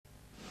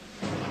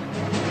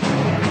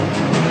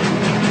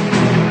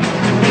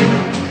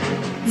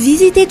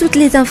Visitez toutes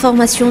les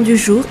informations du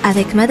jour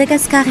avec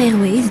Madagascar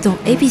Airways dans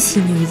ABC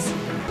News.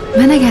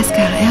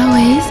 Madagascar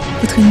Airways,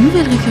 votre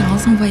nouvelle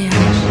référence en voyage.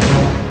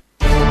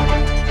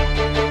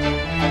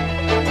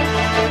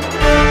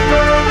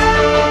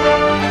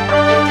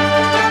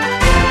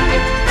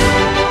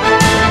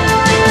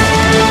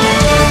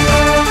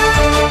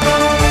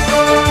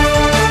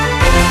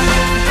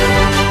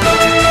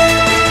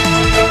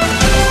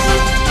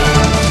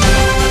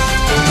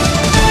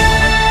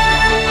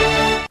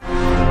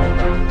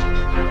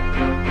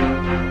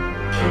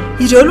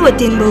 Ireo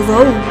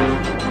lohatenim-baovao.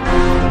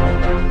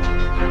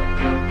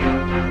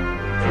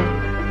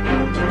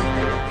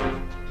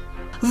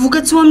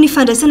 Vokatsoa amin'ny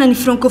fandraisana ny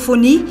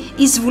francophonie,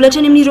 izy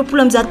volatra ny amin'ny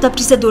 20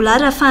 tapitrisa $,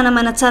 ahafahana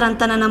manatsara ny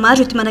tanàna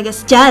maro eto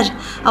Madagasikara.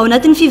 Ao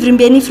anatin'ny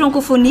fivoriam-ben'ny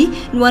francophonie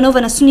no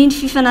anaovana soniny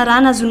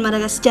fifanarahana azon'ny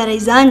Madagasikara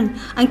izany.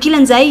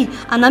 Ankilan'izay,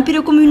 anampy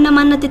ireo komuna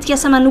manana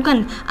tetikasa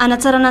manokana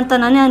hanatsarana ny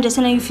tanàna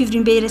handraisana io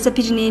fivoriam-be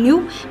iraisam-pirenena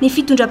io ny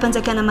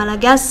fitondram-panjakana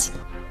malagasy.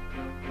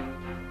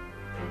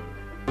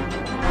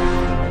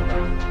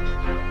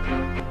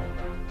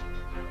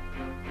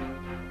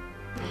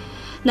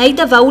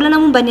 Nahita vahaolana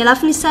momba ny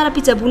alafin'ny sara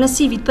pitsaboana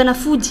sy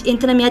vidim-panafody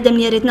entina miady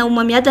amin'ny aretina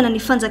homamiadana ny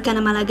fanjakana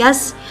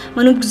malagasy.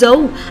 Manomboka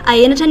izao,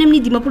 ahenatra ny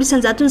amin'ny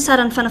 50% ny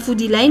sara ny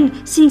fanafody ilaina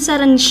sy ny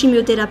sara ny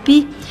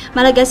chimiothérapie.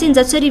 Malagasy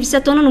 900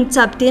 isan-taona no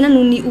mitsabo tena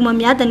noho ny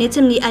homamiadana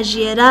etsy amin'ny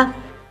AGRA.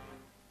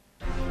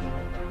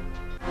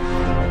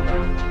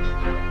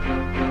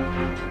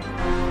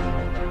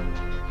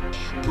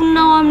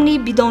 Nao amin'ny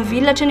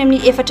bidonville hatrany amin'ny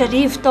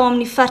 4 tao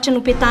amin'ny faritra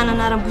nopetahana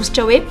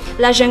anaram-bositra hoe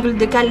La Jungle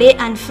de Calais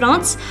any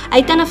France,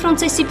 ahitana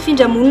frantsay sy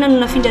mpifindra-monina no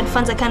nafindra ny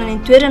fanjakana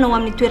ny toerana ao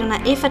amin'ny toerana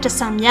 4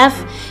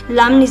 samihafa.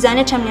 Lamina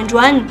izany hatramin'ny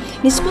androany.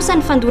 Nisy kosa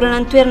ny fandorana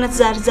ny toerana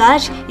tsy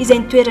zarizary izay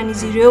ny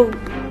toeran'izy ireo.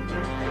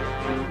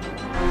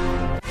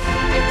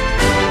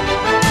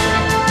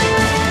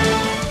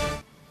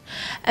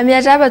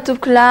 Miaraba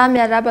tompoko lahy,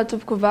 miaraba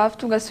tompoko vavy,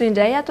 tonga soa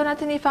indray atao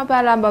anatin'ny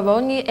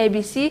fampahalam-baovao ny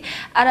ABC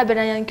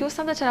arabana ihany koa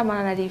sambatra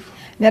Ramananarivo.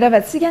 Miaraba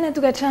antsika ny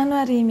tokantrano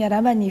ary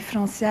miaraba ny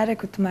Fransiara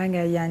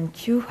Kotomanga ihany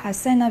koa.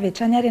 Asaina avy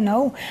hatrany ary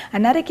ianao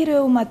anaraka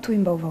ireo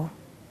matoim-baovao.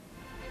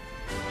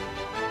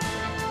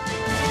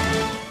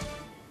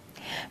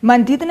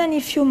 Mandidina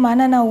ny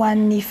fiomanana ho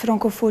an'ny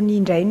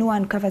francophonie indray no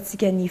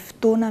anokavantsika ny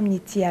fotoana amin'ny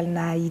ity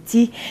alina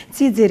ity.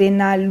 Tsy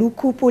jerena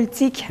loko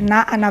politika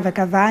na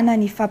anavakavahana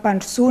ny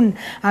fampandrosoana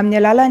amin'ny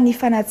alalan'ny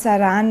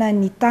fanatsarana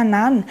ny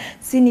tanàna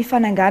sy ny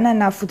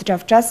fananganana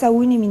fotodrafitrasa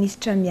hoy ny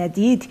minisitra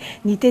miadidy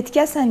ny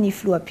tetikasa ny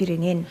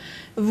filoham-pirenena.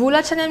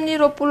 Volatra ny amin'ny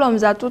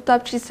 20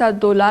 tapitrisa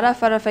 $,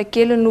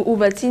 farafakely no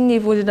ovatsiny ny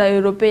vondrona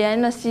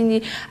européenne sy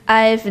ny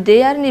AFD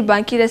ary ny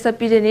banky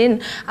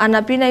iraisam-pirenena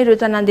anampiana ireo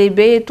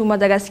tanan-dehibe eto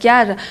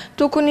Madagasikara.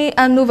 Tokony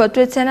anova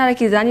toe-tsaina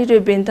araka izany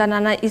ireo ben'ny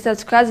tanàna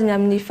isan-tsokajiny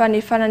amin'ny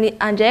fanefanany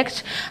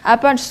andraikitra,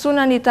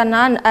 ampandrosoana ny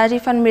tanàna ary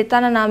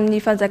fanometanana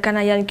amin'ny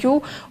fanjakana ihany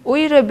koa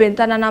hoy ireo ben'ny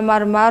tanàna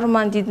maromaro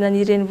manodidina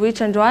ny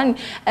renivohitra androany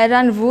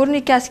raha nivory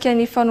ny kasika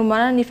ny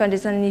fanomanana ny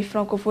fandraisana ny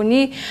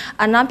francophonie.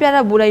 Anampy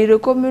arabola ireo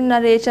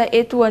komuna rehetra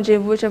eto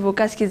andrenivohitra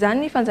voakasika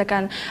izany ny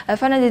fanjakana.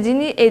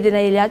 Fanadidiny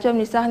Edena Eliato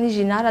amin'ny sariny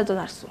Ginara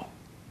Donarso.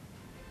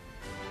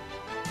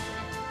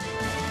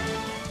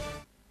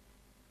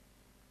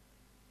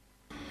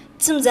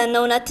 Tsy mijanona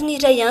ao anatin'ny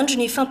iray andro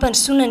ny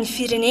fampandrosoana ny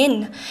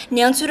firenena.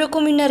 Ny antso ireo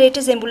komuna rehetra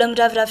izay mbola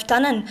miraviravy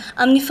tanana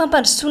amin'ny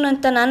fampandrosoana ny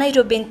tanàna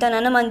ireo ben'ny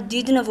tanàna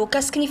manodidina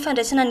voakasika ny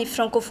fandraisana ny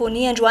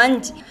francophonie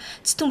androany.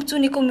 Tsy tombontsoa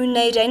ny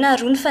komuna iray na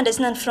roa ny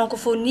fandraisana ny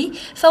francophonie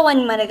fa ho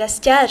an'ny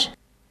Madagasikara.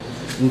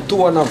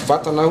 Nitohana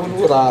vatana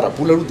olo raha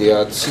arabola aloha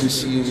dia tsy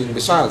misy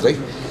message zay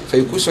fa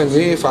io kosa ny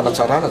hoe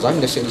fanatsarana zany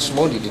ny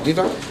assainissement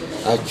indrindra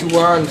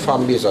koa ny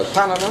fanomeza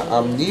tanana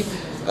amin'ny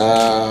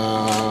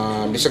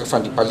resaka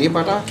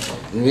fandriampahalemana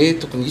ny hoe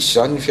tokony isy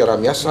zany ny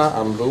fiaraha-miasa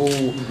amin'ireo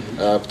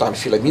mpitandro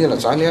filaminana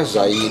zany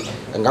zay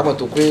angamba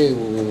tokony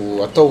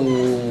hoe atao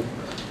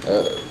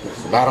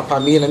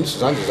laharam-pahamehana mihitsy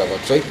zany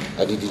zavatra zay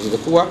ary indrindra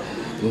koa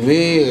ny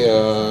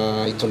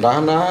hoe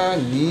hitondrahana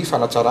ny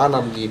fanatsarana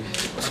amin'ny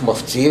fomba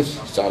fijery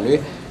zany hoe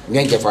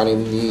miainga avy any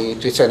amin'ny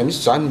toe-tsaina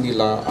mihitsy zany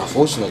mila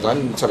avaosina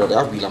zany ny tsirairay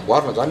avy mila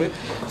amboarina zany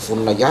hoe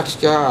vonona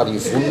hiatrika ary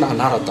vonona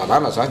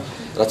anara-dalàna zany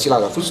raha tsy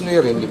ilaza fotsiny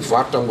hoe ren'le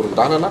mpivarotra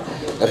amoron-dalana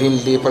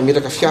ren'le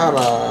mpametraka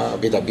fiara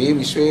be da be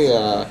misy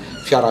hoe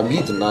fiara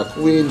amidy na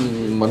koa hoe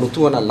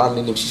manotohana ny lalina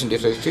eny amin'ny sisiny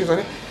rehetrarehetra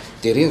zany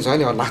dia reny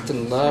zany ao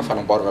anatina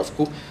fanamboarana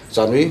avokoa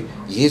zany hoe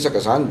hiezaka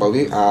zany mba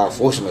hoe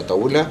avaosina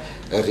daholo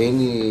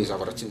reny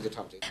zavatra tsy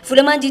nitetra amin'izay.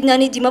 Vola manodidina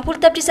ny 50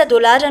 tapitrisa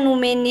 $, no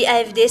omen'ny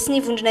AFD sy ny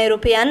vondrona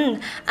européenne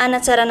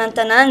hanatsarana ny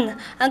tanàna.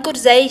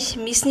 Ankoatr'izay,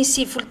 misy ny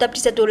 70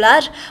 tapitrisa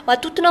 $, ho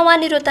atotona ho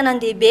an'ireo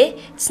tanan-dehibe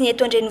tsy ny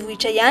eto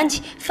andrenivohitra ihany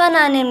fa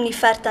na any amin'ny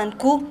faritany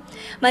koa.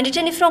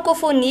 Mandritra ny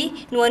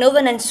francophonie no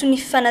anaovana ny son'ny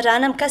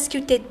fifanarahana mikasika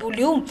io teti-bolo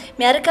io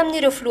miaraka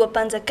amin'ireo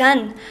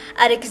filoham-panjakana.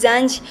 Araka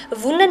izany,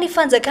 vonona ny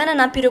fanjakana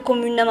nampy ireo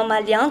komuna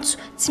mamaly antso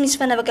tsy misy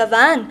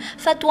fanavakavahana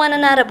fa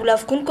tohanana arabola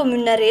avokoa ny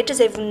komuna rehetra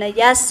izay vonona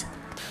hiasa.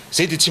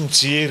 Zay dia tsy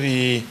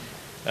mijery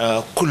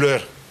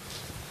couleur,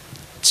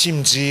 tsy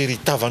mijery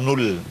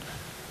tavan'olona.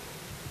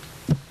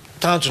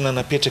 tanjona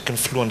napetraky ny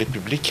filohan'ny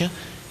republika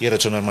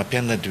era-jonary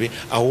mampianana de hoe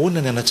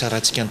ahoana ny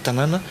anatsaraantsika ny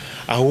tanàna,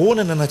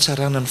 ahoana ny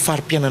anatsarana ny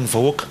farim-piainan'ny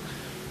vahoaka,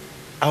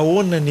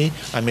 ahoana ny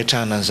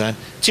ametrahana an'izany.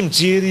 Tsy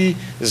mijery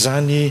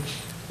zany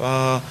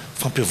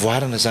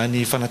fampivoarana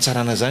zany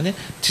fanatsarana zany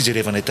tsy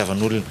jerevana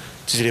itavan'olona,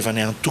 tsy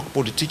jerevana antoko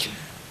politika,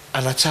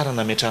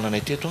 anatsarana ametrahana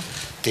anay teto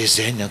dia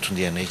zay ny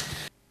antondehanay.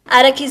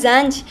 Araka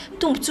izany,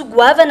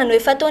 tombontsoa-goavana no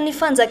efa ataon'ny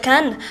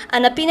fanjakana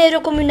anampiana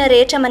ireo komuna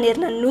rehetra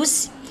manerana ny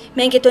nosy.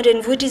 Miainga eto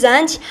an-drenivohitra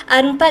izany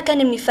ary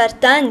mipakany amin'ny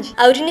faritany.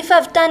 Aorian'ny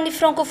fahavitan'ny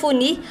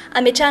francophonie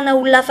ametrahana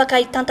olona afaka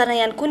hitantana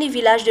ihany koa ny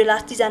village de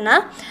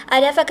l'artisanat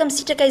ary afaka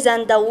misitraka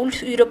izany daholo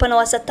ireo mpanao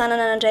asa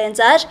tanana nandray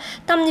anjara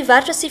tamin'ny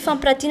varotra sy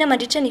fampiratiana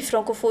mandritra ny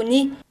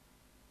francophonie.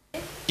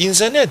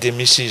 In'izany a dia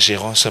misy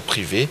gérance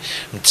privé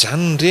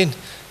mijanona ireny,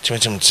 tsy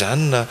maintsy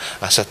mijanona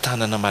asa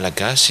tanana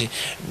malagasy.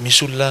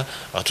 Misy olona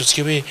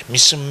ataontsika hoe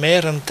misy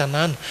maire ny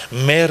tanàna,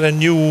 maire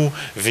n'io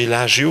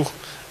village io,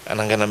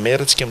 anangana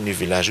maire tsika amin'ny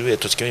village io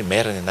ataontsika hoe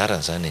maire ny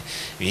anarany zany,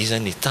 izy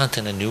zany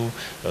tantana n'io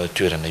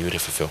toerana io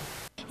rehefa avy eo.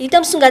 Hita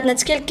misongadina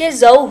tsikelikely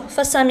zao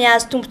fa samy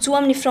azo tombontsoa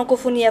amin'ny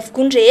francophonie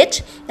avokoa ny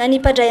rehetra, na ny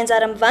mpandray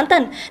anjara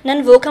mivantana na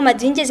ny vahoaka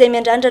madinika izay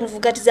miandrandra ny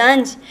vokatra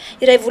izany.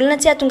 Iray volana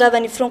tsy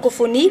hahatongavan'ny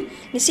francophonie,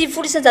 ny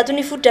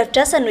 900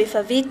 fotodrafitrasa no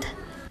efa vita.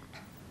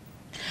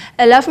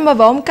 Lafomba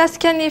vao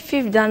mikasika ny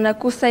fividianana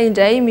kosa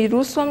indray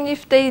miroso amin'ny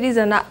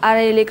fitahirizana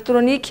ara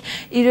elektronika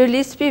ireo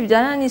lisy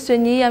fividianana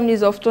nisy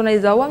amin'izao fotoana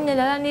izao amin'ny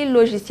alalan'ny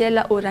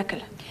logiciel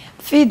Oracle.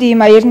 Fidy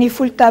mahery ny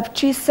folo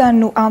tapitrisa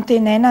no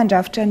antenaina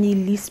andrafitra ny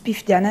lisy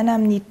mpifidianana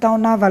amin'ny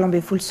taona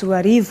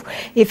 2024.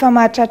 Efa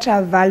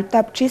mahatratra 8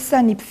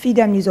 tapitrisa ny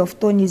mpifidy amin'izao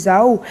fotoana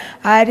izao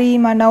ary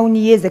manao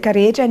ny ezaka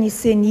rehetra ny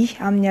seni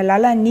amin'ny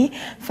alalan'ny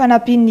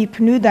fanampian'ny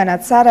pneu dana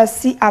tsara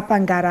sy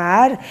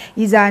ampangarahara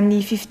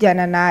izany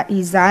fifidianana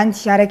izany.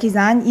 Araka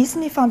izany isy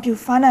ny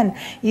fampiofanana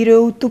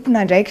ireo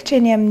tompon'andraikitra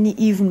eny amin'ny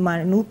ivony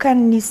manokana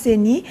ny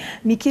seni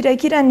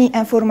mikirakira ny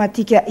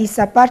informatika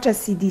isaparitra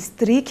sy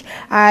district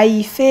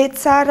aife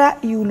tsara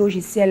io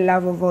logiciel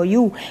vaovao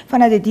io.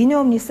 Fanadidina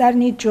eo amin'ny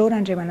sariny Jor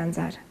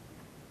Andriamananjara.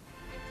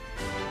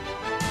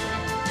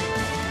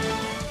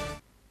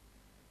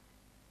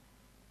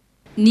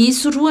 Ny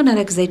soroana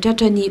arak'izay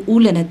tratra ny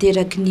olana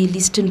teraky ny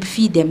lisitry ny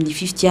mpifidy amin'ny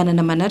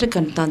fifidianana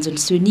manaraka no tanjon'ny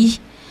seni.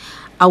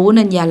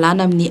 Ahoana ny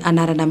alana amin'ny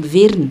anarana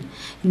miverina,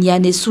 ny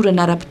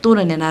anesorana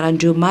ara-potoana ny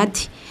anarandreo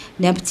maty,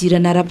 ny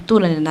ampidirana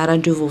ara-potoana ny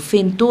anarandreo vao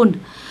feno taona.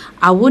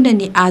 Ahoana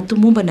ny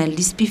ahatomombana ny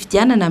lisy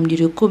mpifidianana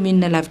amin'ireo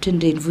komina lavitry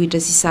ny renivohitra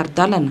sy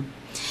sarodalana.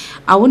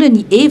 Ahoana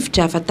ny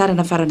hevitra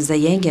ahafantarana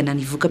faran'izay aingana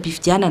ny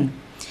voka-mpifidianana.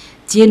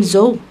 Dieny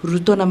zao, roa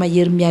taona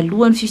mahery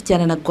mialoha ny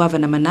fifidianana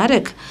goavana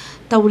manaraka,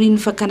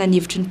 taorian'ny fakana ny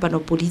hevitry ny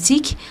mpanao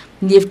politika,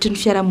 ny hevitry ny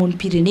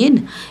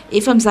fiarahamonim-pirenena,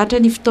 efa mizatra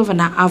ny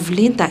fitaovana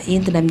avolenta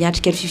entina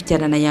miatrika ny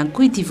fifidianana ihany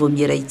koa ity vao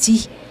miera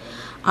ity.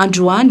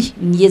 Androany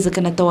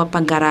niezaka natao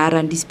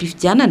ampangarahara ny lisy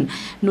mpifidianana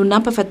no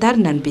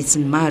nampahafantarina ny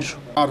betsin'ny maro.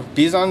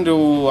 Marobe zany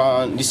ireo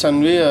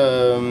nisan'ny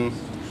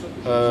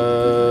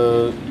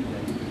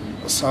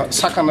hoe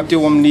sakana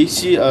teo amin'ny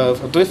sy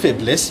atao hoe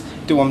faiblesse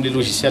teo amin'ny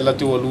logiciel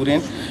teo aloha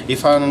reny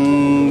efa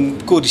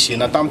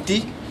corrigena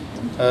tamin'ity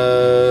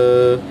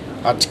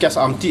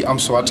atrikasa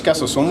amin'izao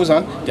atrikasa zao moa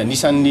zany dia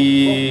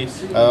anisan'ny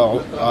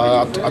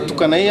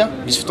atokanay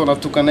misy fotoana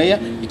atokanay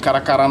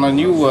hikarakarana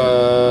an'io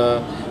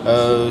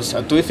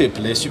atao hoe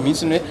faiblesse io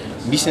mihitsy hoe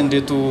misy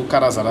an'ireto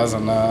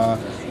karazarazana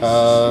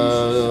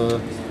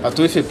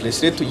atao hoe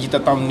faiblesse reto hita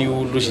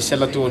tamin'io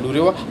logiciel teo aloha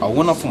reo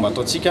ahoana fomba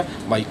ataontsika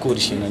mba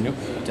hicorrigena an'io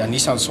dia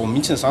anisan'izao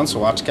mihitsy zany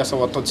zao atrikasa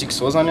ho ataontsika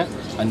zao zany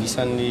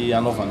anisan'ny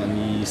anaovana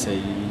ny izay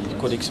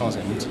correction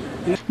zay mihitsy.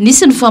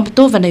 Nisy ny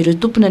fampitaovana ireo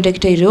tompona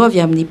andraikitra ireo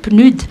avy amin'ny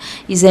PNUD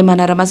izay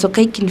manara-maso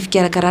akaiky ny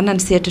fikarakarana ny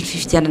sehatry ny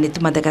fifidianana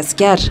eto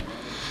Madagasikara.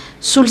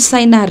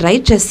 Solosaina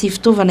raitra sy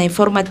fitaovana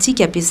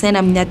informatika ampiasaina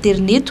amin'ny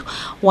interneto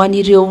ho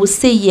an'ireo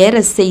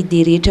CIR sy CID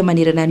rehetra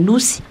manerana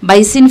nosy mba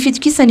hisian'ny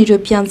fitokisana ireo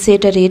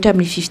mpiantsehatra rehetra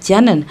amin'ny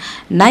fifidianana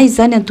na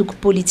izany antoko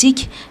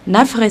politika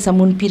na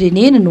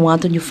firaisamonim-pirenena no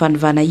antony io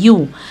fanovana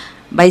io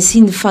mba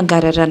hisian'ny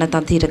fangararana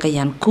tanteraka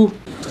ihany koa.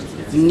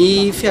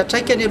 Ny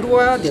fiatraikany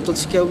aloha dia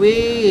ataontsika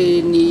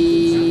hoe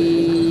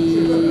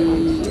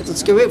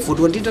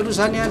voalohany indrindra aloha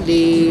zany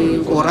le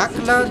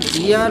Oracle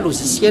dia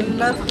logiciel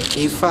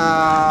efa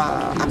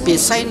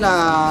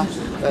ampiasaina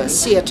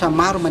sehatra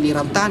maro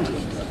maneran-tany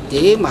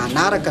dia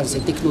manaraka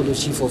an'izay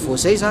teknôlôjia vaovao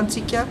zay zany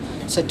tsika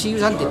satria io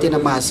zany dia tena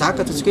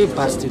mahazaka ataontsika hoe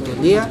base de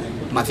données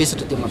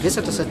mavesatra dia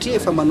mavesatra satria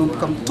efa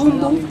manomboka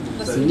mitombo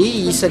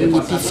ny isan'ny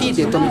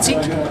mpifidy eto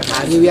amintsika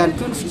ary eo ihany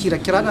koa ny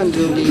fikirakirana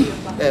n'ireo le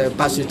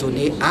base de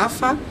données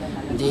hafa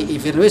dia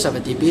everina hoe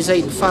zava-dehibe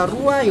zay. Ny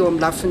faharoa eo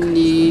amin'ny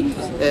lafin'ny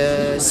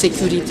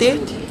sécurité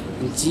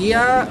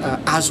dia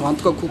azo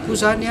antoka kokoa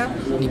zany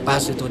ny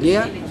base de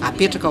données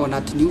apetraka ao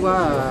anatin'io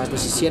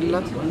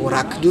logiciel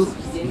Oracle io.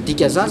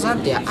 Midika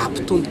zany dia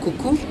ampitombo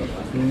kokoa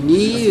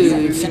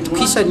ny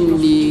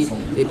fitokisan'ny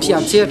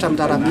mpiantsehatra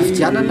amin'ny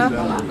raharam-pifidianana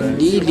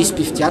ny lisy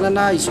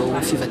mpifidianana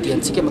izao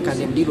fivadiantsika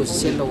makany amin'ny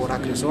logiciel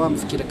Oracle zao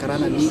amin'ny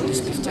fikirakarana ny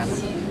lisy mpifidianana.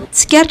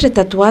 tsikaritra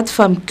tatoato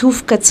fa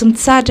mikofoka tsy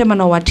mitsahatra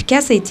manao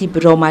atrikasa ity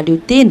birao maleo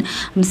tena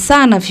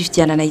misahana ny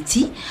fifidianana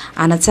ity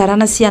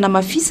anatsarana sy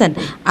anamafisana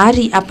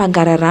ary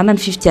ampangararana ny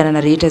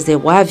fifidianana rehetra izay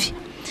ho avy.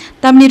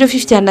 Tamin'ireo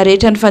fifidianana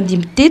rehetra ny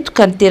fandimby teto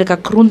ka niteraka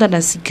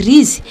korondana sy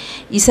krizy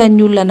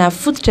isan'ny olona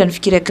nafototra ny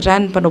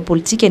fikirakirany mpanao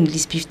politika ny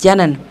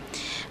lisym-pifidianana.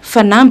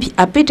 Fanamby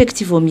apetraka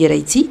ity voamera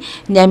ity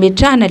ny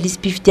ametrahana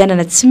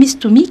lisym-pifidianana tsy misy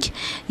tomika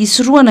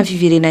isoroana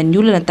fiverenan'ny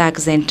olona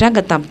tahaka izay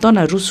nitranga tamin'ny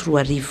taona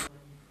 2024.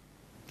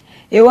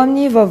 Eo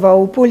amin'ny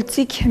vaovao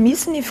politika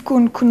misy ny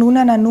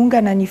fikononkonona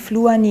nanongana ny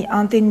filohan'ny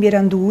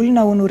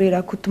antenimirandoholona Honoré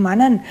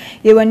Rakotomanana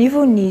eo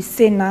anivon'ny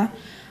Sénat.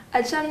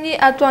 Hatramin'ny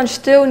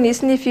atoandro teo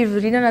nisy ny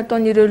fivoriana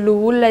nataon'ireo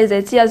loholona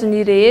izay tsy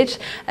azony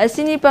rehetra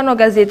sy ny mpanao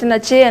gazety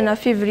natrehana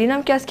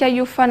fivoriana mikasika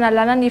io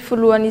fanalana ny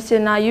filohan'ny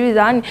Sénat io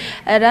izany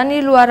raha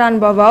ny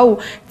loharanom-baovao.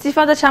 Tsy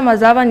fantatra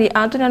mazava ny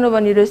antony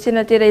anaovan'ireo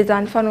senatera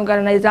izany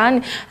fanonganana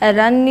izany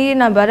raha ny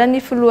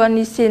nambaran'ny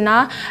filohan'ny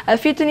Sénat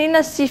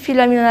fitoniana sy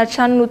filaminana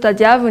trano no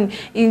tadiaviny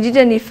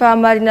indrindra ny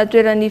fahamarinana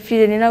toeran'ny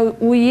firenena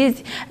hoy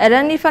izy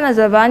raha ny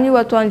fanazavany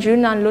io atoandro io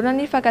nanoloana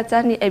ny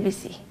fankatsary ny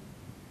ABC.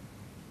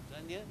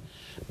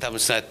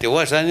 Tamin'izany teo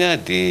aho zany a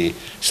dia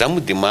za moa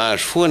dia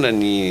mahazo foana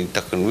ny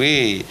takony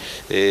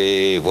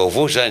hoe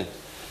vaovao zany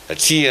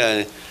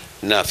satria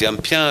na avy amin'ny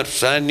mpiandro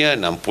zany a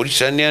na amin'ny polisy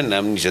zany a na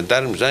amin'ny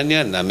gendarme zany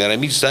a na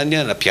miaramila zany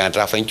a na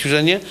mpiandro hafa inko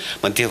zany a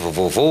manteva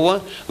vaovao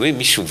a hoe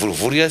misy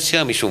mivorivory asy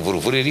a misy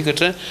mivorivory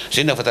arikatra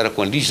zay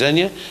nahafantarako an'lizy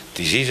zany a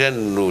dia zay zany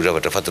no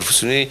zavatra fantatra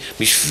fotsiny hoe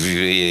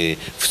misy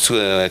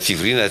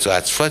fivoriana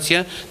atsoatsy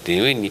a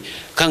dia hoe ny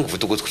kango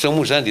voatokotokotra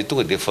moa zany dia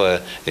tonga dia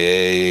efa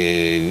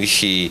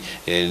misy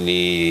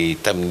ny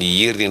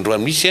tamin'ny herin'ny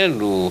androany misy a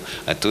no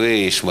atao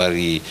hoe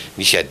somary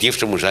nisy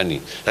adefitra moa zany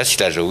za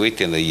tsy laza hoe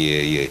tena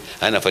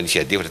ana fa nisy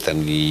adefitra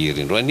tamin'ny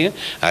herin'ny androany a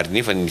ary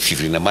nefa ny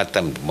fivoriana maty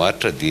tamin'ny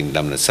maritra dia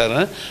nilamina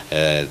tsara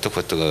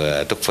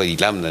ataoko fa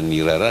ilamina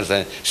ny raharaha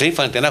zany zay ny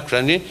fanantenako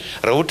zany hoe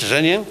raha ohatra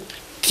zany a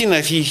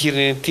tiana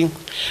firenena ty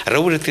raha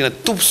ohatra tena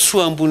tompo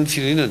soa ambonin'ny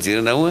firenena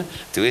jerenao a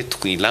dia hoe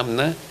tokony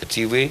ilamina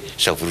satria hoe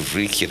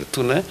savorivory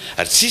keratona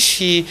ary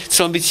tsy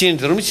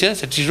mampitsiendrareo mihitsy a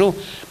satria zao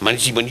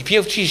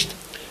manipihevitra izy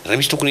raha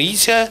misy tokony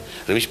ahitsy a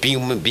raha misy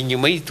bingy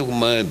mahitsy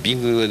tokony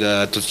bingy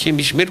ataotsika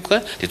misy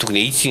meloka dia tokony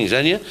ahitsy iny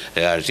zany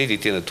a zay dia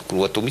tena tokony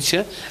ho atao mihitsy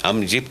a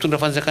amin'izay mpitondra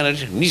fanjakana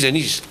rehetra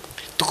nizan'izy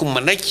tokony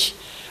manaiky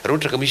raha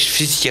ohatra ka misy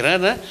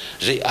fisikarana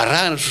zay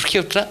arahana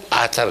sosokevitra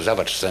ahatsara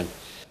zavatra zany.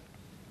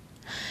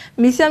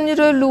 Misy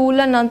amin'ireo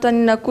loholona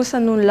nanontaniana kosa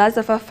no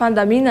nilaza fa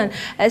fandaminana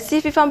sy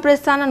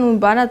fifampiresahana no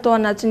mbana atao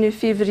anatin'io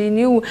fivoriana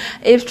io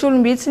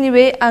hevitr'olombitsiny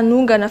hoe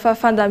anongana fa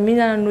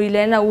fandaminana no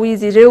ilaina hoy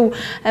izy ireo.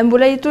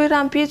 Mbola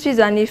hitohy-rampitso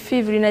izany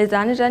fivoriana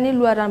izany raha ny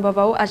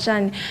loharanom-baovao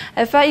hatrany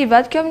fa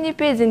hivadika amin'ny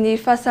pejin'ny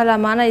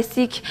fahasalamana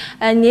isika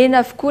ny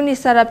ena avokoa ny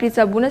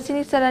saram-pitsaboana sy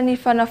ny saran'ny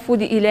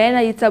fanafody ilaina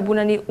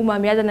hitsaboana ny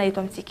homamiadana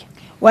eto amintsika.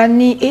 Ho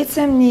an'ny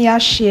etsy amin'ny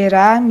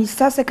HGRA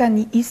misasaka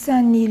ny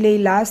isan'ny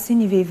lehilahy sy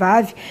ny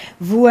vehivavy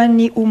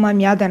voan'ny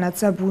homamiadana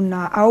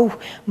tsaboana ao.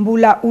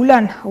 Mbola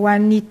olana ho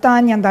an'ny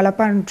tany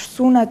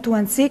andalam-pandrosoana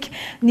toantsika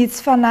ny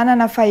tsy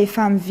fananana fa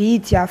efa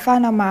mividy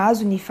ahafahana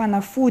mahazo ny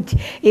fanafody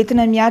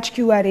entina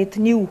miatrika io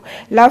aretin'io.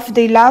 Lafo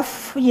dia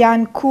lafo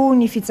ihany koa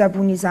ny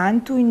fitsaboana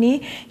izany toy ny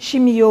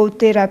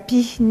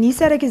chimiothérapie.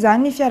 Nisy araka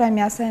izany ny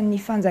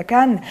fiara-miasan'ny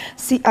fanjakana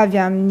sy avy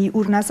amin'ny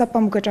orinasa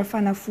mpamokatra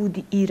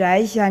fanafody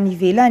iray any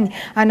ivelany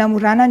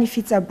anamorana ny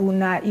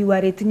fitsaboana io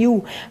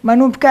aretin'io.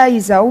 Manomboka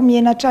izao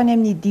mienatra any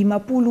amin'ny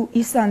 50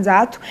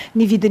 isanjato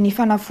ny vidin'ny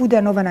fanafody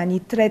anaovana ny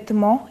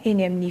traitement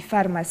eny amin'ny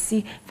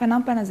pharmacie.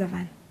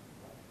 Fanampanazavana.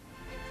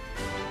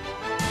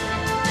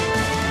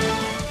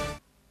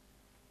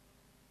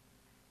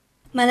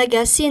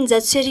 Malagasy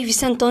 900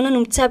 isan-taona no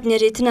mitsabo ny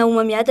aretina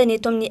homamiadana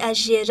eto amin'ny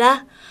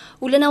HGRA.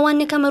 Olana ho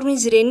an'ny akamaroan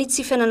izy ireny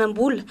tsy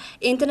fananam-bola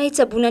entina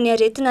hitsaboana ny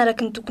aretina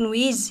araka ny tokony ho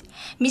izy.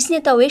 Misy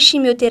ny atao hoe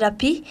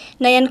chimiothérapie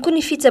na ihany koa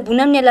ny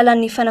fitsaboana amin'ny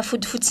alalan'ny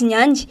fanafody fotsiny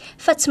ihany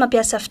fa tsy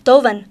mampiasa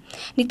fitaovana.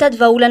 Nitady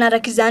vahaolana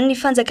araka izany ny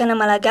fanjakana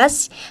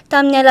malagasy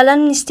tamin'ny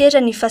alalan'ny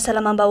ministera ny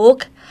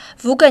fahasalamam-bahoaka.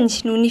 Vokany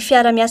no ny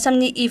fiara-miasa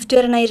amin'ny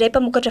ivitoerana iray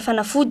mpamokatra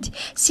fanafody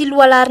sy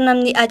lohalarina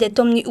amin'ny ady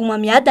atao amin'ny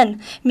homamiadana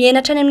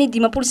mienatra any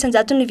amin'ny 50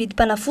 isanjato ny vidy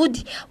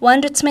panafody ho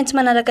an'ireo tsy maintsy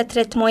manaraka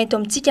traitement eto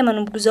amintsika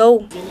manomboka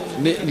izao.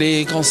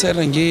 Le cancer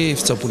nge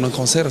fitsaboana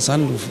cancer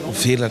zany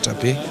velatra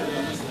be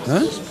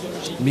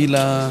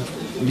mila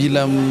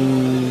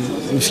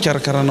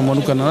fikarakarana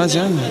manokana anazy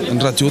ny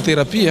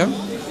radiothérapie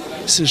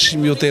sy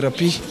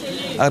chimiothérapie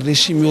ary le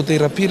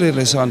chimiothérapie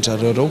reheresahany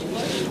zareo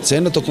zay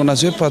nataoko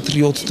anazy hoe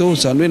patriote teo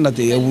zany hoe na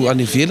dia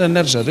any ivelany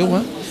ary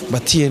zareo mba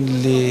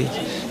tian'le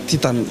tia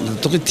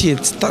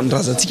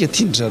tanindrazantsika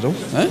tiany zareo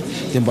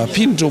dia mba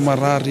ampinindreo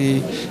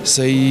marary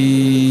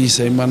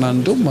zay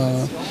mananindreo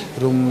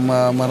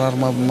marary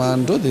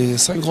manindreo dia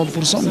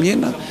 50%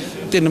 miena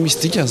tena misy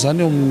dikany zany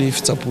eo amin'ny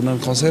fitsaboana ny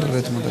cancer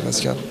reto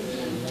Madagasikara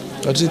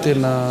satria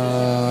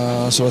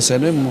tena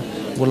solasaina hoe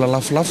mbola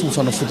lafolafo ny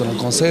fanafodana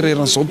cancer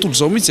eran'izao tontolo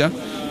izao mihitsy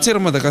tsy era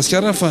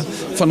Madagasikara fa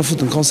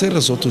fanafodiny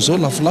cancer zao toy izao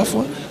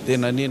lafolafo dia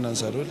nanena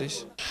an'zareo ilay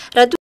izy.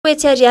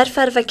 Tsy ariary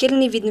faravakely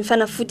ny vidin'ny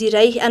fanafody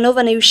iray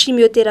anaovana io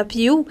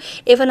chimiothérapie io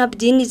efa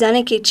nampidininy izany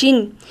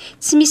ankehitriny.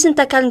 Tsy misy ny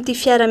takalon'ity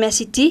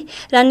fiara-miasa ity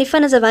raha ny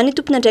fanazavany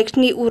tompona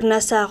andraikitry ny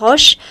orinasa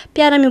Roche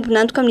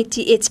mpiara-miombonantoka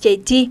amin'ity hetsika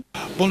ity.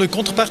 Bon, le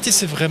contrepartie,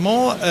 c'est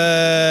vraiment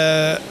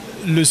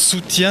le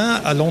soutien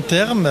à long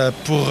terme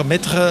pour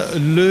mettre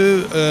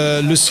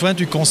le soin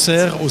du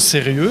cancer au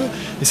sérieux.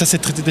 Et ça,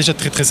 c'est déjà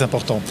très, très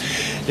important.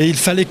 Et il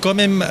fallait quand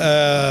même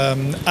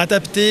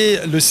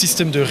adapter le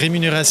système de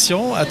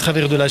rémunération à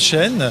travers de la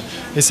chaîne.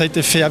 Et ça a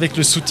été fait avec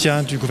le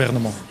soutien du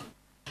gouvernement.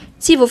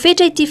 Tsy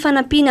voafetra ity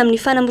fanampiana amin'ny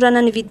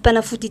fanamorana ny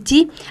vidim-panafody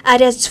ity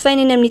ary azo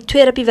tsofaina eny amin'ny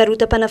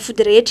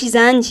toeram-pivarotam-panafody rehetra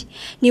izany.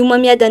 Ny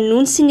homamiadana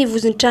nono sy ny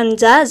vozon'ny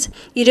tranon-jaza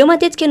ireo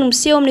matetika no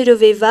miseho amin'ireo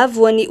vehivavy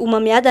voan'ny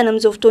homamiadana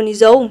amin'izao fotoana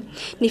izao.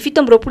 Ny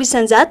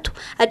 720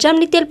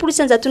 hatramin'ny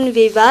 30 ny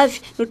vehivavy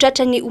no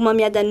tratran'ny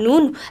homamiadana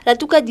nono raha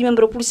toa ka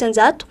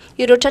 5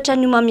 ireo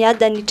tratran'ny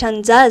homamiadana ny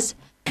tranon-jaza.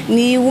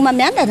 Ny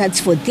homamiadana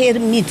tsy voatery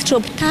miditra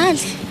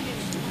hôpitaly.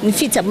 Ny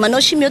fitsapy manao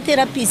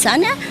chimiothérapie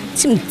zany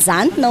tsy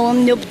mijanona ao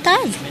amin'ny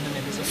hôpitaly.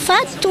 Fa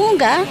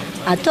tonga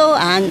atao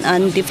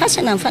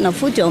andefasana ny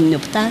fanafody ao amin'ny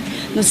hôpitaly.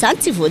 No zany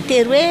tsy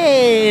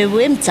voatery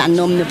hoe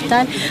mijanona ao amin'ny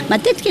hôpitaly.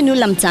 Matetika ny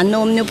olona mijanona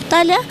ao amin'ny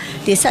hôpitaly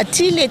dia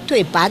satria le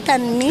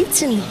toe-batany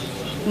mihitsy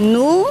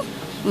no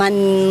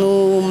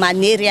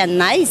manery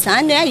anay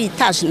zany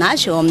hitazona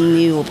azy ao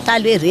amin'ny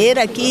hôpitaly hoe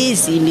reraka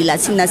izy, mila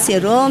asiana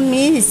sérum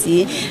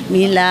izy,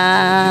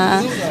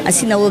 mila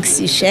asiana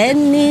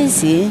oxygène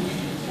izy.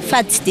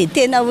 Fa tsy dia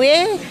tena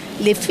hoe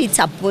le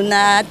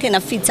fitsaboana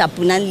tena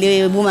fitsaboana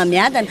an'le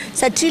homamiadana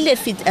satria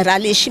raha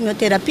le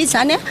chimiothérapie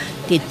zany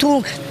dia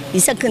tonga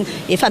isaky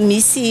efa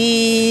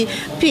misy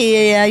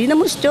ina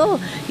moa izy teo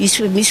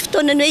misy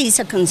fotoanany hoe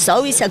isaky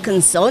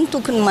ny zao no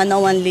tokony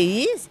manao an'le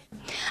izy.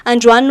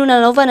 Androany no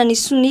nanaovana ny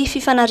sony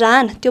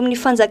fifanarahana teo amin'ny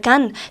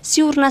fanjakana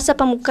sy orinasa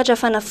mpamokatra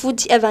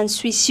fanafody avy any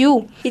Suisse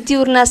io. Ity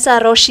orinasa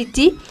Roche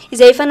ity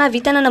izay efa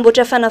navita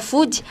nanamboatra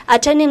fanafody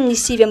hatrany amin'ny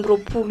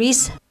 20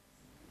 isa.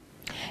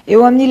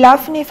 Eo amin'ny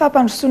lafiny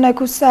fampandrosoana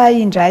kosa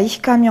indray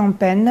camion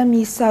benne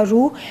miisa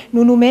 2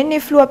 no nomeny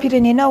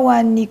filoham-pirenena ho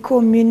an'ny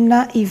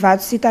commune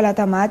Ivato sy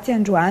Talatamaty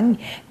androany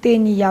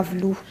teny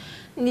Iavoloha.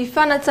 Ny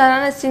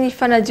fanatsarana sy ny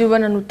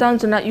fanadiovana no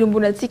tanjona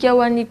iombonantsika ho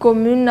an'ny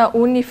commune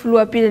ho ny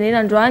filoham-pirenena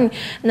androany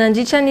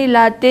nandritra ny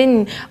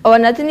lahateniny ao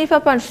anatin'ny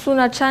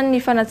fampandrosoana hatrany ny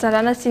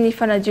fanatsarana sy ny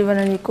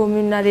fanadiovana ny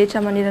commune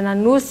rehetra manerana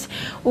nosy.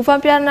 Ho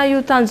fampiarana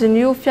io tanjona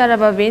io fiara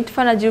vaventy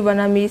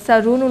fanadiovana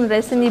miisa 2 no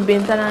niraisin'ny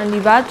bentanana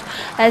Ivato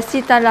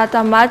sy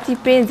Talatamaty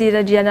Penjy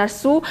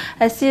Randrianarsoa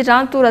sy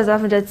Ranto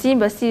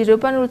Razavindratsimba sy ireo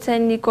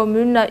mpanolotsain'ny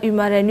commune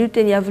Umarainio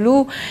teny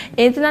Iavoloha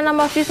entina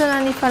namafisana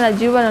ny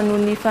fanadiovana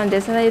noho ny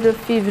fandraisana ireo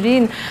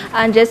fivirina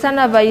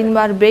andraisana vahiny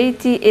marobe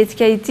ity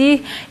hetsika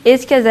ity.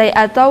 Hetsika izay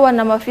atao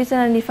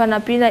hanamafisana ny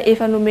fanampiana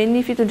efa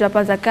nomeny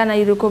fitondram-panjakana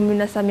ireo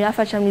commune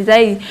samihafa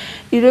hatramin'izay.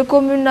 Ireo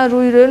commune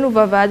roa ireo no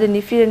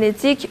vavahadin'ny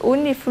firenentsika ho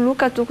ny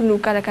filoka tokony ho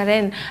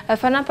karakaraina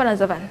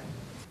fanampanazavana.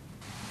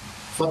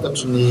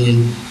 Fantatro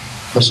ny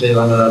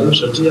fahasahiranareo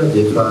satria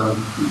dia efa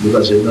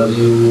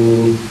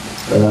nolazainareo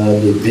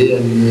lehibe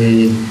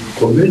amin'ny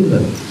commune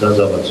zany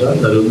zavatra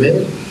zany nareo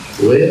maire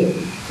hoe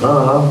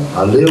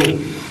aleo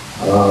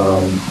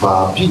mba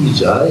ampiny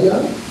izahay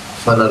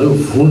fa nareo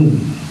vonony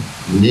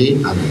ny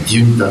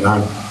anadio ny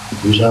tanàna.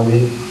 Io zany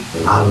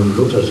hoe arony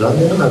loatra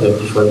zany ary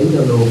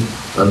ampifanina no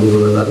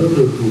anorana nareo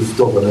reto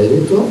fitaovana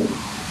ireto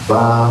mba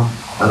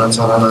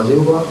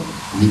hanatsaranareo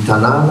ny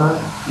tanàna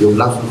eo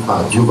lafiny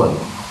fahadiovana.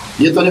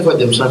 Eto nefa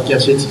dia misarika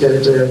asentsika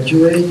rehetra ihany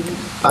koa hoe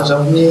aza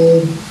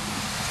amin'ny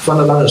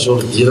fanalana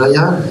zordira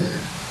ihany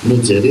no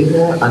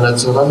jerena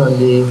hanatsarana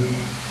ny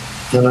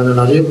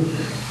tanànanareo.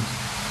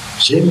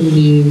 Zay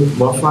ny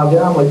mahafaly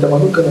mahita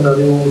manokana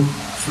nareo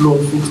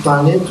filohan'ny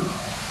fokontany eto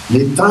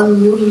ny tany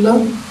ny olona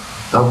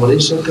amin'ny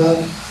resaka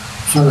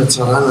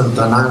fanatsarana ny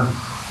tanàna.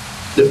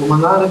 Dia efa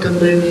manaraka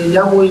n'ireny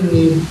ihany hoe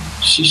ny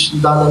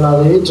sisin-dalana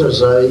rehetra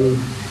izay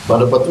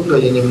mandrapatonga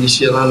eny amin'ny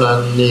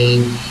seranan'ny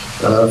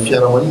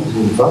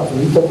fiaramanidina ny vato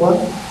no hitako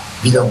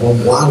mila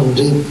mboamboariny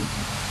ireny.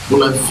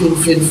 Mbola ny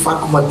felofelo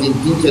fako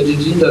madinidinika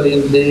indrindra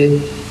ren'le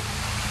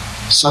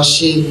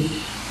sachet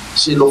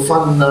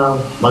cellophane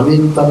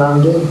mameno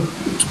tanàna ireny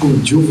tokony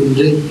dioviny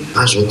ireny.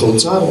 Azo atao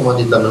tsara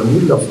manentana ny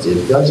olona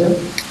fijerika azy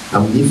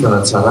amin'ny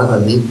fanatsarana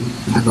ny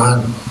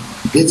tanàna.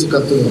 Betsaka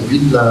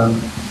tomobile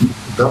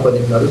gambany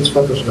aminareo tsy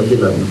fantatro na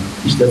tena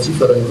izy tatsy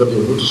fa raha efa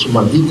andrenivohitra sy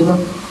manodidina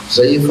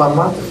izay efa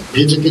maty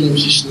betsaka eny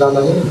amin'ny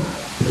sisin-dalana eny.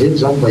 Ireny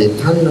zany mba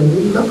entanina ny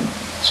olona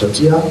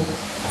satria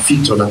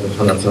afiditra ao anatin'ny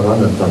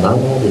fanatsarana ny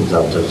tanàna reny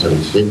zavatra rehetra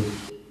ireny.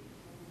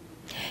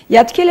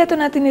 Iato kely ato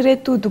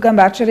anatin'ireto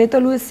dokam-barotra reto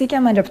aloha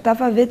isika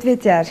mandrapitafa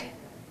vetivety ary.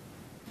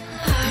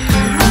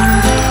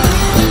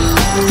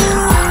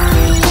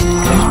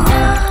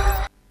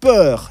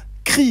 Peur,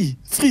 cris,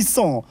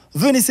 frissons,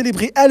 venez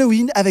célébrer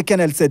Halloween avec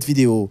Canal 7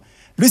 Vidéo.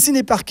 Le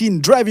ciné-parking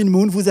Drive-In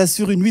Moon vous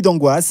assure une nuit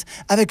d'angoisse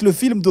avec le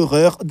film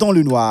d'horreur Dans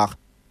le Noir.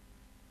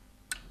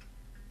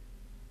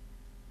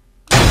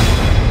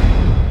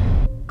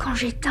 Quand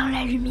j'éteins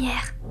la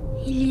lumière,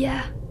 il y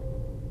a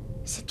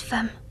cette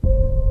femme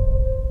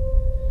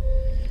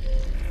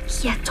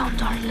qui attend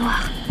dans le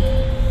noir.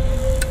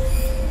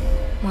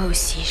 Moi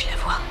aussi, je la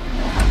vois.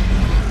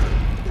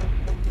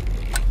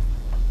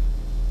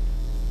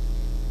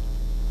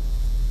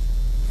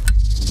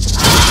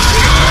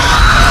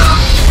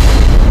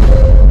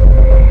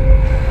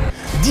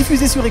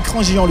 Diffusé sur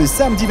écran géant le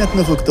samedi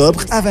 29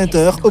 octobre à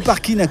 20h au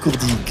parking à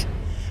Courdic.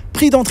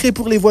 Prix d'entrée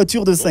pour les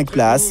voitures de 5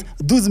 places,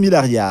 12 000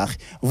 arrières.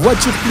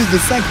 Voitures plus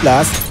de 5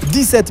 places,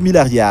 17 000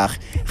 arrières.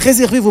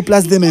 Réservez vos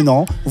places dès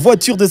maintenant.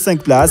 Voitures de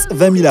 5 places,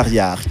 20 000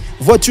 arrières.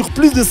 Voitures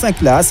plus de 5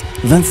 places,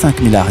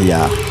 25 000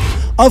 arrières.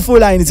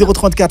 Infoline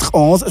 034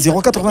 11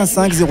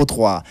 085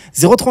 03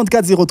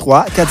 034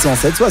 03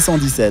 407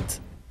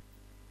 77.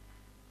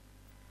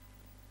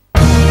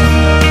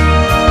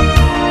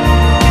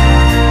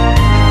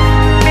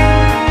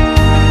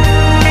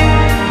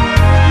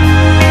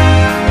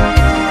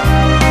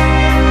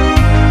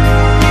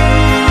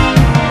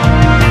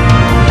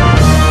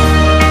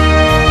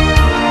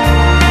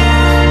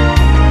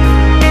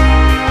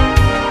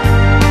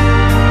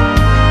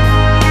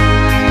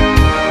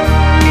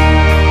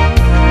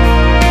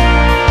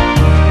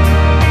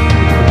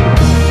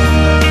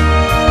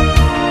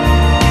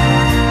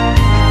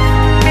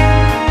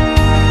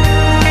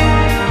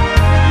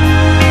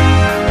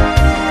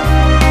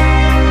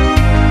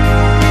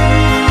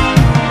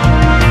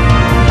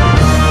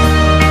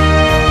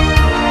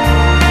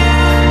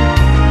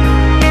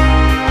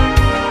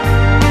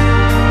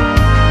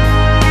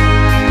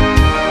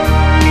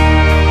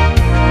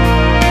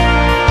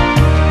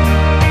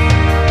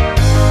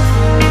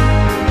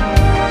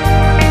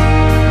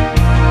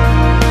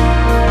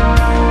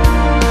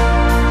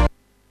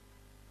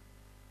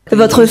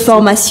 Votre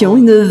formation,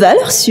 une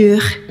valeur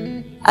sûre.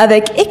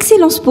 Avec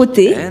Excellence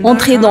Beauté,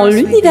 entrez dans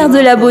l'univers de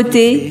la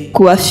beauté,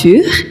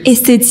 coiffure,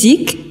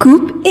 esthétique,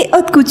 coupe et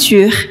haute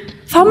couture.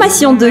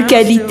 Formation de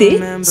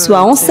qualité,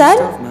 soit en salle,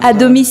 à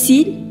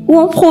domicile ou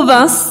en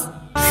province.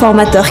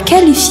 Formateur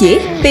qualifié,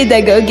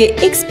 pédagogue et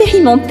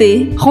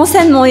expérimenté.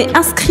 Renseignements et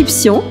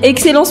inscriptions,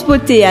 Excellence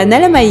Beauté à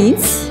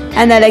Nalamaïns,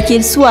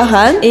 Analakil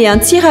Souaran et un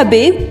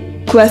tirabé.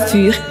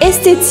 Coiffure,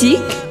 esthétique,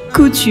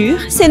 couture,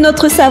 c'est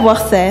notre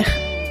savoir-faire.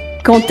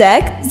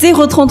 Contact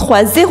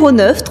 033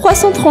 09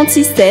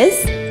 336 16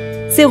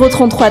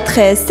 033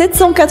 13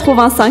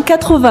 785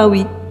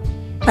 88.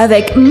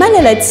 Avec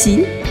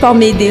Malalati,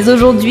 formé dès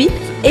aujourd'hui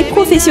et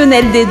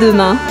professionnel dès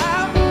demain.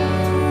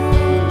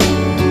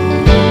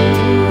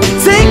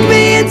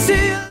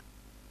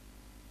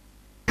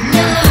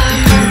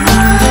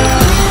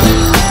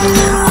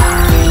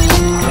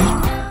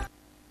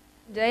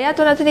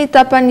 Ato anatin'ny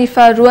tapany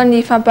faharoa ny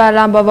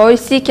fampahalam-baovao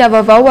isika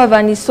vaovao avy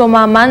any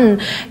Somamanina.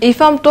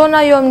 Efa mitona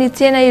eo amin'ny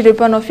tsena ireo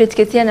mpanao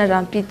fihetsiketsehana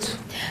rahampitso.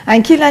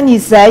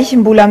 Ankilan'izay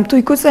mbola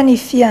mitohy kosa ny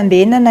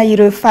fiambenana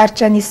ireo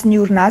faritra nisy ny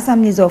orinasa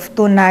amin'izao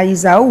fotoana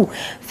izao.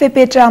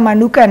 Fepetra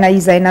manokana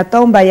izay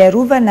natao mba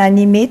hiarovana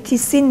ny mety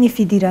sy ny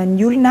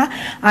fidiran'ny olona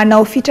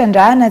hanao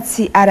fitrandrahana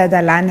tsy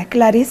ara-dalàna.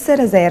 Clarisse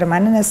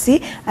Razayarmanana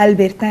sy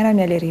Albertin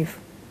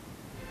Ramialerivo.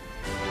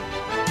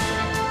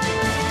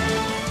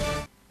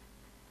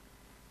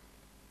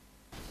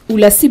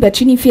 Ola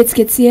sibatry ny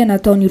fihetsiketsehana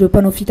ataon'ireo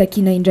mpanao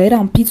fitakiana indray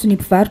raha mpitso ny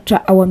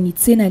mpivarotra ao amin'ny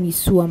tsena ny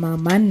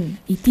Soamamanina.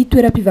 Ity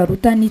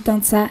toeram-pivarotany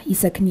tantsaha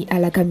isaky ny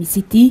alakamisy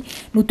ity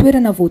no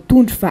toerana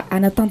voatondro fa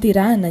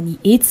anatanterahana ny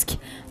hetsika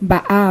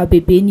mba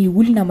ahabebe ny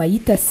olona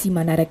mahita sy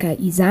manaraka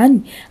izany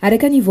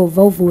araka ny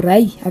vaovao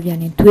voaray avy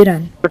any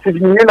an-toerana.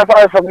 Fivinena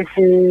fa efa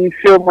misy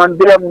feo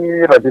mandeha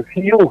amin'ny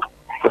radiofio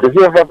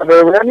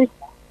any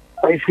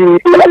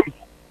misy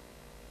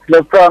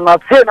na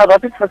tsena raha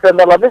pitsy fa tsy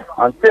andalabe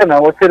antsena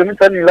hoately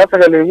mihitsy zany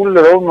lataka le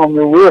olona rao no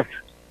ame hevitra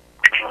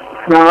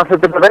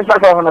nasatepadraiky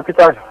fa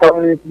napita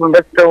tamin'ny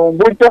mandraiky tao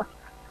ambohitra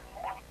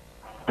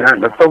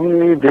da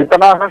tamin'ny de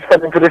tanàna fa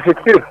ny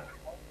préfecture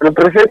le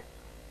préfet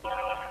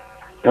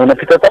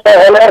napita tao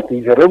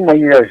de zareo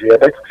mahiazy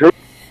araiky zay.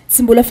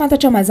 Tsy mbola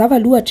fantatra mazava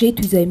aloha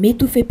hatreto izay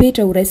mety ho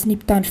fepetra ho raisin'ny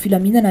mpitandro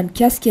filaminana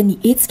mikasika ny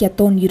hetsika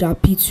ataon'ny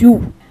rahampitso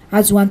io.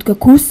 Azo antoka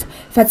kosa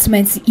fa tsy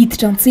maintsy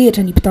hiditra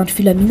antsehatra ny mpitandro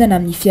filaminana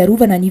amin'ny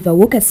fiarovana ny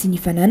vahoaka sy ny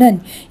fananany,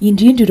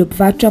 indrindra ireo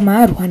mpivarotra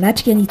maro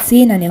hanatrika ny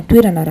tsena ny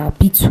antoerana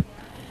rahampitso.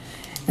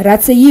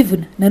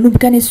 Ratsaivina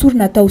nanomboka ny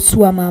esorina tao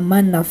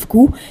Soamamanina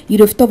avokoa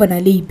ireo fitaovana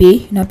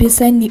lehibe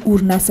nampiasain'ny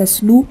orinasa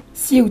sinoa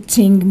sy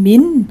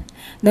Jingmin.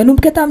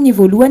 Nanomboka tamin'ny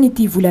voalohany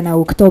ity volana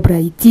Octobre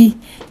ity.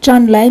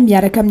 Tranolay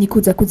miaraka amin'ny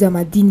kojakoja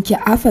madinika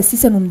hafa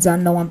sisa no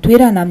mijanona ao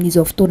an-toerana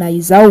amin'izao fotoana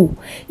izao.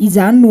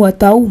 Izany no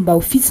atao mba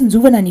ho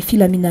fitsinjovana ny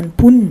filaminan'ny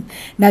mponina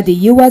na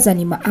dia eo aza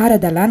ny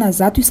mahara-dalàna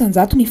zato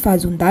isan-jato ny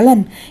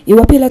fahazon-dalana eo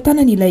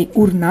ampelantanan'ilay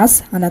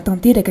orinasa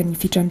hanatanteraka ny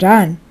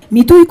fitrandrahana.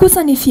 Mitohy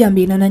kosa ny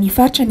fiambenana ny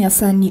faritra ny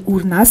asan'ny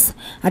orinasa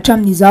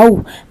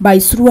hatramin'izao mba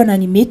hisoroana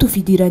ny mety ho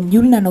fidiran'ny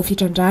olona hanao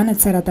fitrandrahana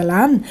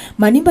tsara-dalàna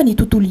manimba ny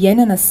tontolo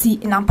iainana sy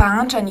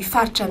nampahantra ny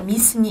faritra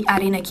misy ny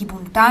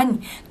arenan-kibony tany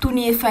toy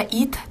ny efa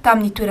hita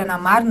tamin'ny toerana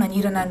maro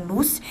nanirana ny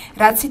nosy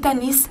raha tsy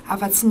tanisa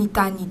afa-tsy ny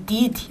tany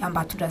didy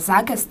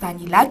Ambatondrazaka sy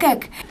tany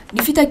Lakaka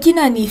ny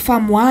fitakina ny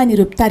famoahany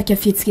ireo mpitarika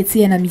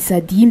fihetsiketsehana misy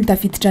 10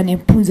 mitafiditra any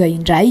am-ponja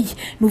indray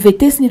no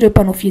vetesin'ireo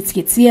mpanao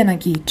fihetsiketsehana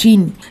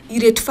ankehitriny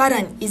ireto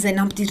farany izay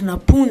nampidirina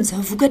ponja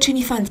vokatry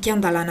ny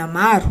fandikan-dalàna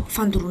maro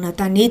fandoroana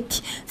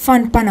tanety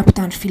fanompana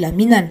mpitandro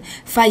filaminana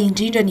fa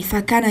indrindra ny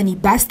fakana ny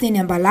basy teny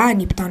Ambalà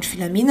ny mpitandro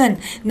filaminana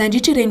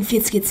nandritra ireny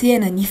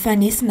fihetsiketsehana ny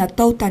fanesy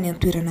natao tany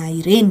an-toerana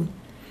ireny.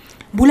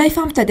 Mbola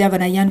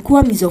ifampitadiavana ihany koa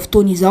amin'izao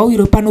fotoana izao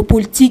ireo mpanao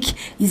politika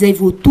izay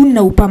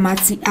voatonona ho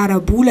mpamatsy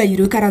ara-bola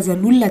ireo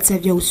karazan'olona tsy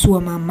avy ao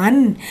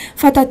Soamamanina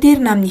fa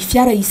taterina amin'ny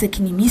fiara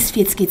isaky ny misy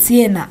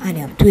fihetsiketsehana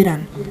any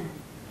an-toerana.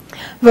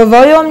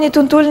 Vaovao eo amin'ny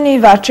tontolon'ny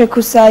varotra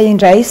kosa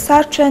indray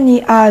sarotra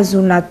ny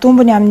ahazona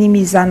tombony amin'ny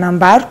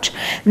mizanam-barotra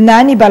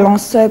na ny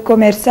balance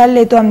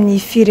commerciale eto amin'ny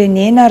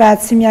firenena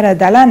raha tsy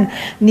miara-dalàna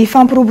ny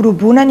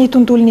fampiroboroboana ny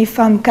tontolon'ny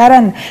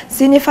famokarana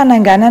sy ny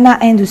fananganana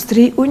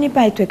industria hoy ny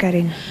mpahay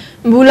toe-karena.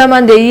 Mbola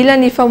mandeha ila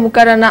ny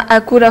famokarana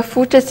akora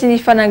fototra sy ny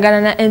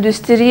fananganana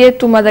industria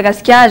eto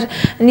Madagasikara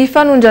ny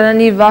fanondrana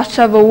ny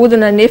varotra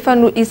voahodina nefa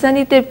no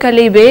isan'ny teboka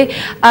lehibe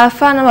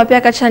ahafahana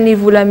mampiakatra ny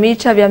vola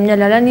miditra avy amin'ny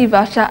alalan'ny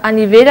varotra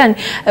any ivelany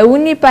hoy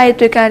ny mpahay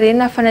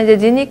toe-karena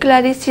fanadihadiany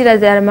Clarisse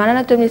Sirazary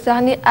manana teo amin'ny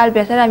sariny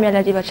Albert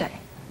Ramiala Rivatra.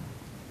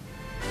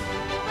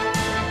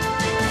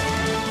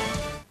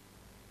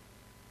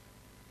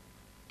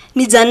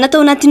 Nijanona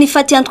tao anatin'ny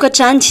fatiantoka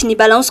hatrany ny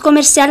balance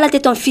commerciale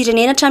teto amin'ny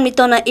firenena hatramin'ny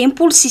taona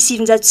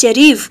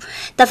 1.790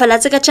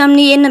 tafalatsaka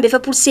hatramin'ny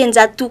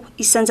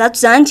 9.900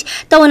 zany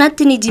tao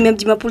anatin'ny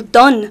 510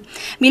 taona.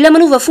 Mila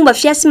manova fomba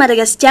fiasy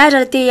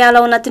Madagasikara te hiala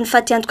ao anatin'ny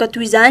fatiantoka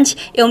toy izany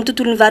eo amin'ny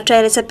tontolon'ny varotra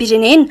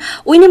iraisam-pirenena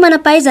hoy ny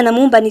manampahaizana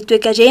momba ny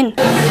toe-karena.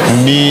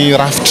 Ny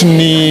rafitry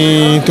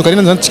ny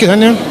toe-karena zany tsika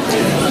zany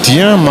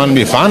dia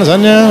manome vana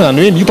zany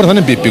zany hoe miopana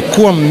zany bebe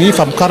koa amin'ny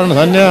famokarana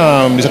zany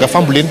misaka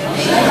fambolena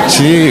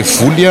sy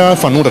voly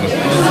fanondrana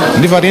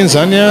nefa reny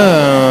zany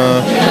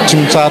tsy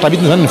mitsara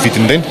mitiny zany ny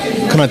vidiny reny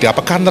ka na dia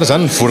ampakarina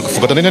zany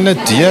vokatra reny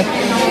dia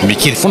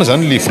mikely foana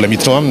zany le vola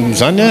miditra aminy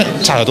zany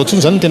tsara atao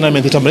tsony zany tena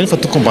miantehitra amin'ireny fa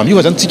tokony mba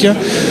miova zany tsika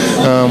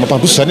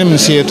mampandroso zany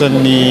amin'ny sehatra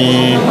ny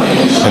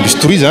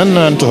industrie zany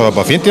ny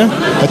zava-baventy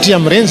satria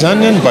amin'ireny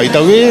zany mba hita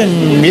hoe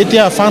mety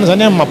ahafahana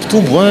zany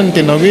mampitombo ny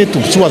tena hoe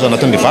tombotsoa azo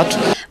anatin'le varotra.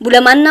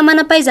 Mbola manana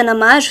manampahaizana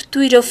maro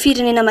toy ireo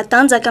firenena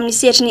matanjaka amin'ny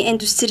sehatry ny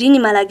industria ny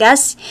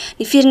malagasy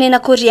ny firenena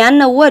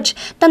koreana ohatra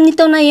tamin'ny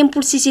taona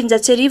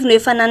 1.690 no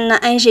efa nanana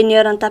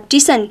ingénieur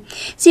an-tapitrisany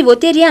sy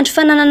voatery andro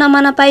fa nanana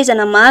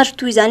manampahaizana maro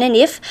toy izany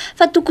anefa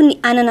fa tokony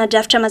anana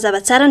drafitra mazava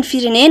tsara ny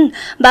firenena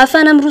mba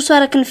ahafahana miroso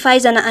araky ny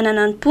fahaizana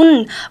anana ny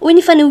mponina hoy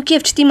ny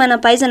fanehoan-kevitra ity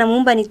manampahaizana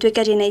momba ny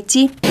toe-karena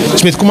ity.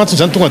 Tsy mety koa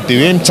mantsy zany tonga dia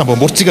hoe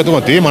mitsamboamborintsika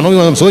tonga dia hoe manao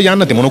am'izao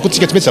ihany dia manao koa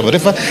tsika tsy mety zavatra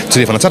fa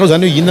jerevana tsara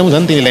zany hoe inona moa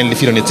zany tena ilain'le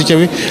firenentsika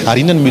hoe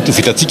ary inona mety ho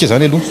vitatsika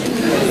zany aloha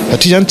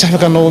satria zany tsy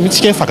afaka anao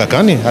mihitsika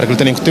fagagany araka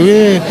teneniko teo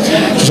hoe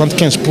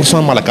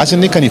 75% malagasy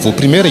ny caniveau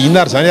primaire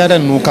inona ary zany ary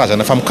no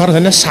karazana famokarana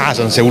zany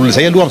sahazan'izay olona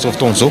zay aloha amin'izao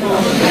fotoana izao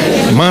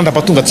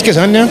mandra-pahatonga antsika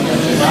zany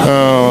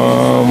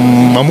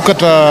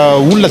mamokatra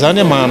olona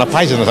zany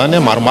manampahaizana zany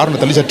maromaro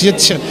natali satria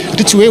tsy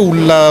hoe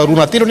olona roa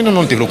na telo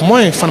nanao ny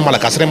développement fa ny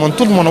malagasy ray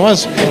manontolo manao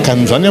azy ka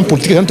zany amin'ny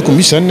politika zany tokony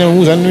misy zany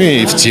ho zany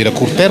hoe fijery à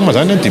court terme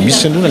zany dia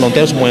misy zany long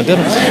terme sy moyen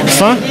terme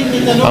fa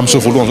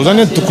amin'izao voalohany zao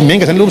zany tokony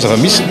miainga zany aloha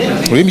zava-misy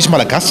hoe misy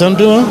malagasy zany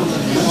reo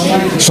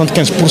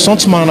 75%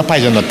 tsy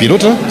manana-pahaizana be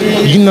loatra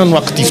inona no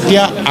activité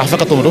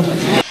afaka atao amin'ireo.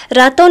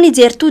 Raha ataony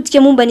jery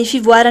todika momba ny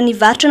fivoaran'ny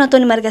varotra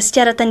nataony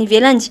Madagasikara tany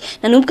ivelany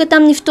nanomboka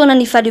tamin'ny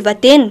fotoanan'ny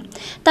fahaleovan-tena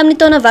tamin'ny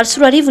taona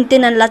 2010 ny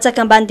tena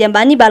nilatsaka ambany dia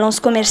ambany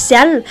balance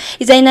commerciale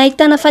izay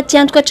nahitana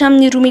fatiantoka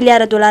hatramin'ny 2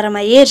 miliara dolara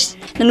mahery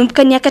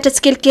nanomboka niakatra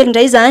tsikelikely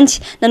indray zany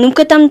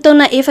nanomboka tamin'ny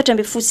taona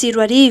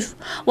 2014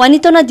 ho an'ny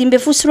taona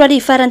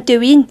 2015 farany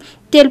teo iny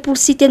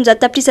 3.700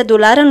 tapitrisa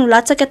dolara no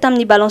latsaka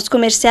tamin'ny balance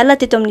commerciale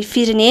teto amin'ny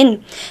firenena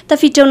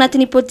tafiditra ao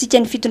anatin'ny politika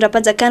ny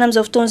fitondram-panjakana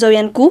amin'izao fotoana izao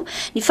ihany koa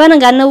ny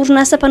fananganana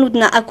orinasa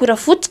mpanodina akora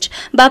fototra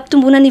mba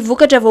hampitombona ny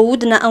vokatra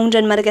voahodina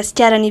aondrany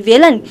Madagasikara ny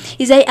ivelany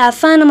izay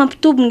ahafahana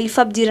mampitombo ny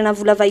fampidirana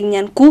vola vahiny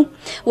ihany koa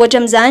ohatra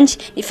amin'izany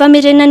ny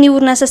famerenana ny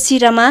orinasa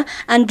Sirama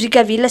any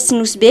Brickaville sy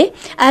Nosbe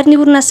ary ny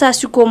orinasa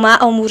Sukoma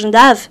ao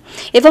Morondava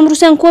efa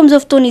miroso ihany koa amin'izao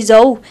fotoana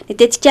izao ny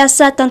tetika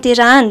asa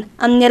tanterahana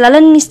amin'ny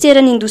alalan'ny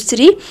ministera ny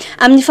industria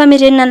amin'ny famerenana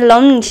ny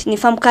laoniny ny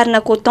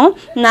famokarana coton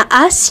na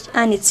asy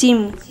any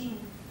atsimo.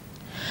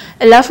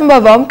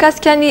 Lafim-baovao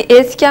mikasika ny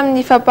hetsika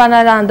amin'ny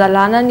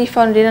fampanarahan-dalàna ny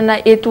fanorenana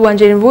eto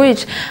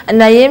andrenivohitra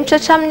na emitra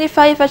hatramin'ny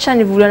fahaefatra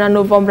ny volana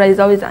novambra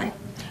izao izany.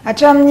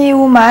 Hatramin'ny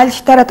omaly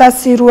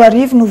taratasy roa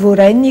arivo no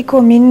voarainy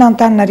commune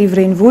Antananarivo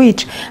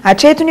renivohitra.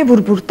 Hatreto ny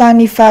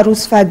boriboritany faharoa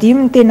sy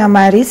fahadimy tena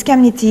maharisika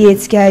amin'ity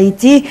hetsika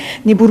ity.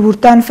 Ny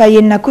boriboritany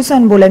fahaenina kosa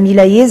no mbola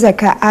mila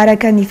ezaka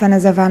araka ny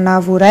fanazavana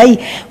voaray.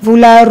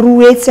 Vola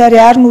 2 hetsy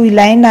ariary no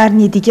ilaina ary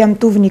ny dika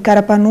mitovy ny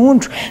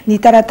karapanondro. Ny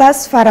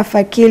taratasy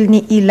farafakely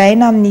ny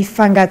ilaina amin'ny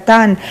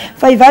fangatana.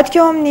 Fa hivadika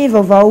eo amin'ny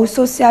vaovao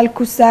sosialy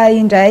kosa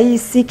indray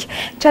isika.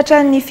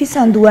 Tratran'ny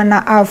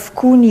fisandohana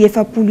avokoa ny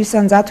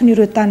 700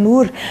 n'ireo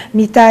tanora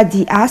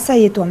mitady asa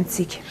eto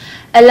amintsika.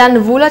 Lany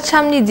vola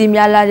hatramin'ny 5,000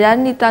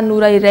 ariary ny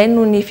tanora iray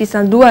no ny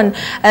fisandohana.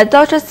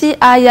 Tahotra sy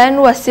ihany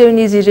no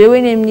asehon'izy ireo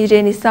eny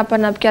amin'ireny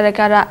sampana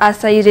mpikarakara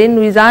asa ireny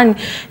noho izany.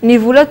 Ny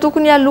vola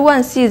tokony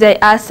alohany sy izay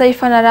asa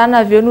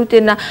ifanarana avy eo no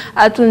tena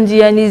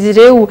atondian'izy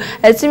ireo.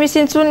 Tsy misy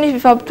intsony ny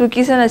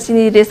fifampitokisana sy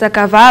ny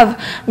resaka vava.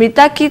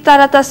 Mitaky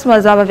taratasy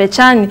mazava avy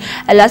hatrany.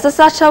 Lasa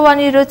sarotra ho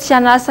an'ireo tsy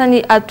hanasa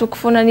ny atoko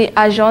foana ny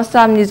agence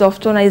amin'izao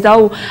fotoana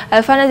izao.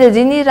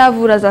 Fanadihadiany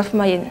Ravorazafy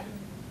Mahena.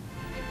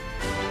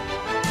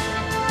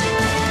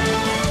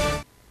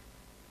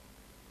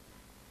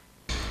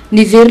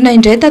 Niverina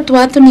indray tato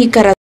ato ny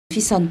karazana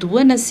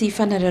fisandohana sy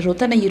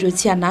fanararotana ireo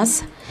tsy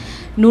hanasa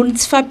noho ny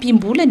tsy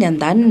fampimbola ny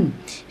andaniny.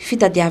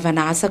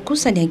 Fitadiavana asa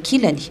kosa ny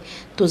ankilany,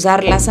 toa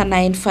zary lasa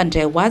nahainy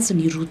fandray ho azy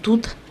ny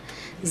rotota.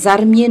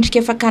 Zary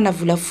miendrika fakana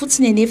vola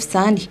fotsiny anefa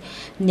izany,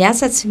 ny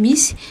asa tsy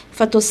misy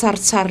fa toa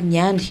sarotsaro ny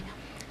any.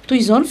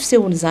 Toy izao ny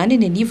fisehony izany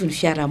eny anivon'ny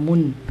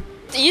fiarahamonina.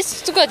 Izy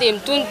tonga dia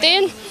mitony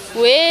tena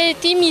hoe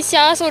ty misy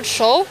asa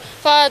ohatr'izao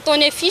fa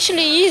ataony afisy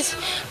le izy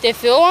dia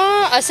avy eo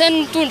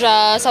asainy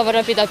mitondra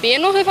zavatra be da be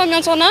ianao rehefa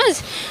miantso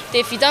anazy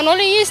dia vitanao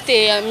le izy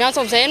dia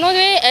miantso amin'izay ianao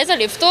hoe aiza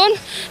le fotoana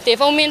dia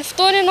efa omeny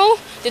fotoana ianao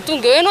dia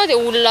tonga eo ianao dia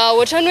olona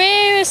ohatrany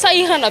hoe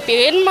sahirana be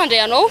reny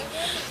mandray anao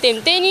dia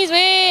miteny izy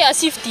hoe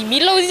asivy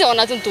 10 000 izy ao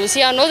anatin'ny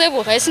dossier anao zay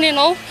vao raisiny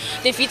ianao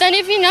dia vita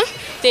nefa iny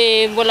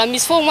dia mbola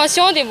misy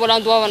formation dia mbola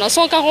andoavana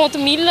 140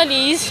 000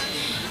 le izy.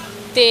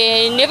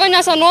 Dia nefa ny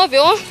asanao avy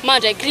eo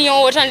mandray client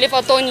ohatran'le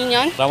fataony iny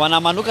ihany. Raha ho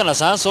anahy manokana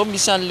zany zao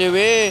misy an'le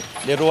hoe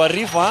le 2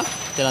 arivo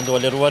dia nandoa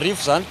le 2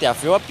 arivo zany dia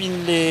avy eo ampiny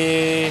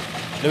le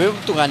hoe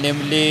tonga any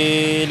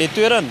amin'le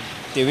toerana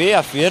dia hoe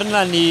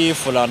averina ny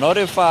volanao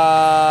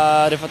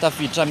rehefa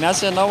tafiditra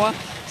miasa ianao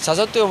za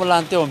zao teo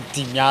lany teo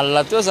amin'ny 10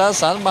 000 teo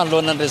zany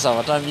manoloana an'ireo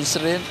zavatra misy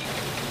reny.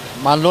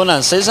 Manoloana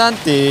an'izay zany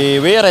dia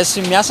hoe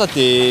raisy miasa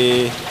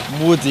dia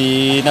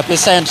mody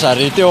nampiasainy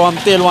zareo teo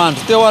amin'ny 3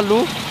 andro teo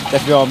aloha. Dia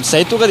avy eo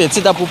amin'izay tonga dia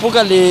tsy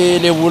tapopoka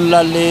le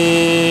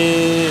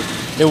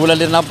olona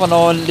le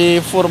nampanao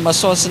an'le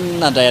formation sy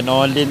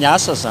nandrayanao an'le ny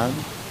asa zany.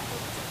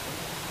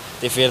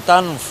 Dia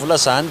veritany ny vola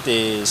zany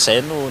dia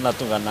izay no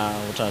nahatonga na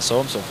ohatran'izao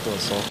amin'izao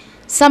fotoana izao.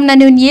 Samy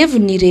naneho ny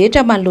heviny ny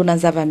rehetra manoloana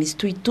ny zava-misy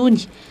toy itony.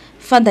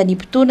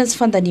 Fandaniam-potoana sy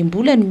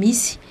fandaniam-bola no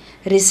misy.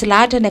 Resy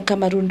lahatra ny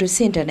ankamaroan'ireo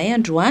sendranay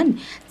androany,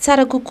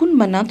 tsara kokoa ny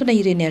manantona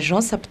ireny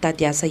agence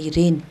mpitady asa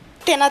ireny.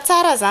 Tena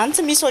tsara zany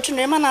tsy misy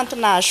ohatrany hoe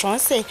manantona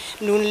agence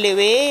noho le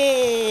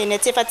hoe ny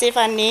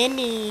atsefatsefany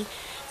eny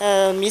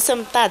misy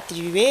mitady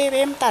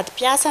hoe mitady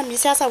mpiasa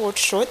misy asa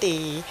ohatr'izao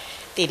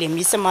dia le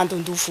misy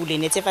mandondoha vola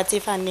eny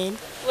atsefatsefany eny.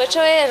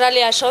 Ohatra hoe raha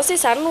le agence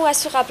izany no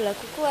assurable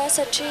kokoa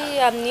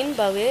satria amin'iny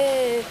mba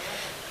hoe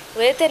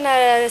tena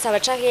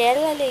zavatra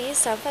réel le izy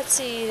zany fa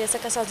tsy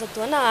resaka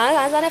sansadoana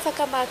zany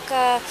afaka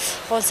maka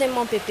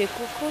renseignement bebe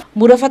kokoa.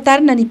 Mora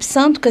fatarina ny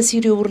mpisandoka sy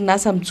ireo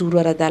orinasa mijoro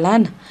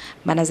ara-dalàna.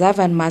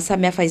 Manazava ny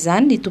mahasamihafa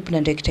izany ny tompona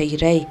andraikitra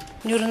iray.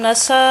 Ny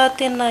orinasa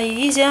tena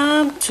izy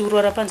mijoro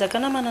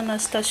ara-panjakana manana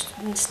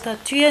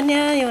statuany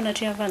eo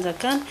anatrehan'ny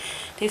fanjakana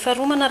dia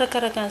faharoa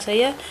manarakaraka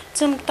an'izay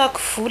tsy mitaky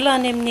vola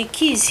any amin'ny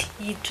ankizy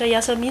hiditra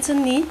hiasa mihitsy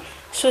ny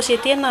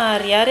société na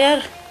ariary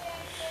ary.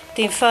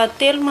 Dia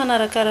fahatelo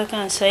manarakaraka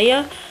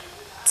an'izay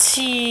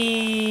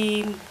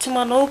tsy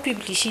manao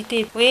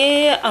publicité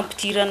hoe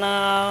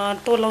ampidirana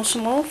atao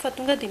lancement fa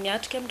tonga dia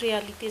miatrika amin'ny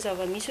réalité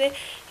zava-misy hoe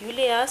io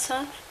le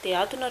asa dia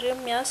atonareo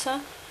miasa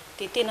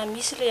dia tena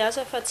misy le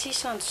asa fa tsy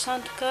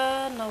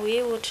sandosandoka na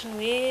hoe ohatrany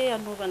hoe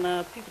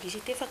anaovana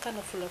publicité fa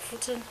kana vola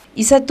fotsiny.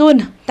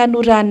 Isan-taona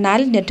tanora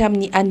analiny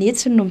hatramin'ny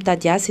anetsiny no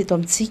mitady asa eto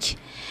amintsika.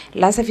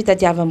 Lasa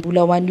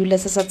fitadiavam-bola ho an'ny olona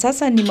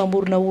sasatsasany ny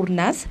mamorona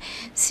orinasa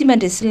sy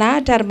mandresy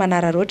lahatra ary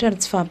manararoatra ny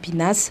tsy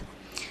fampinasa.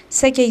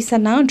 Saika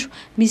isan'andro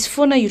misy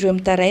foana ireo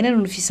mitaraina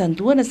noho ny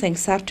fisandohana saingy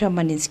sarotra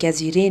manenjika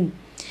azy ireny.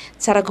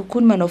 Tsara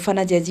kokoa ny manao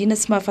fanadihadiana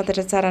sy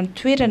mahafantatra tsara ny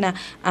toerana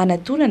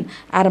anatonana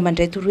ary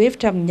mandray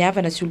torohevitra amin'ny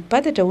havana sy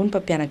olom-patatra hoy ny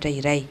mpampianatra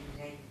iray.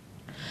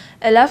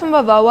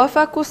 Lafomba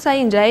vahoafa kosa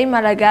indray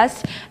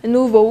malagasy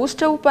no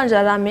voaositra ho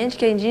mpanjara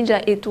mendrika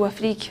indrindra eto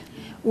Afrika.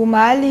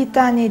 Omaly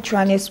tany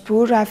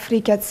Johannesburg,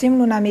 Afrika Atsimo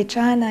no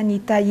nametrahana ny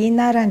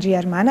tahina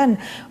Randriamanana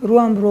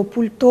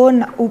 20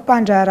 taona ho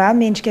mpandraharaha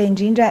mendrika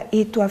indrindra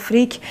eto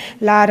Afrika.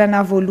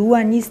 Laharana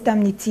voalohany izy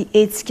tamin'ity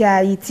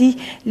hetsika ity.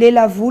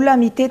 Lelavola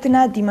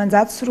mitetina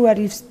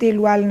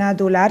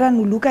 $403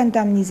 no lokany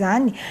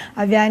tamin'izany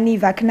avy any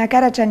vakina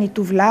karatra ny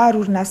tovolahy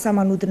orinasa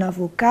manodina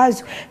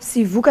voankazo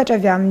sy vokatra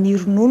avy amin'ny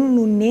ronono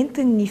no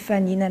nentiny ny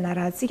faninana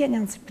rahantsika ny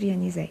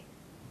antsiprian'izay.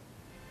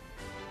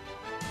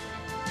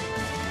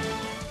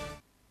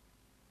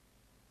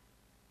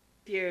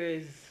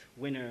 year's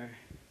winner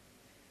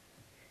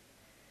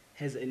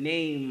has a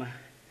name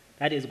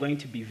that is going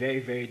to be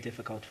very, very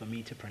difficult for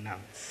me to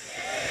pronounce.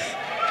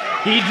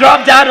 He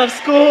dropped out of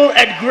school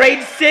at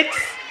grade 6.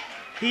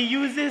 He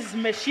uses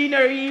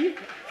machinery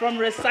from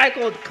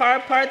recycled car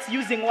parts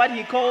using what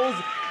he calls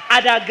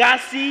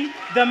Adagasi,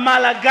 the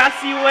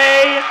Malagasy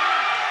way.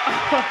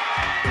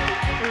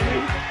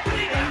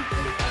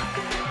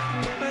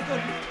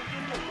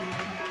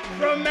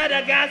 From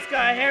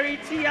Madagascar, Harry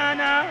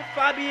Tiana,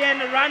 Fabian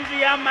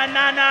Randria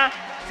Manana,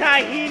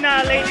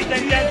 Tahina, ladies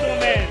and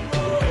gentlemen.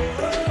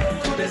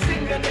 The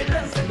singer, they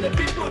dance, and the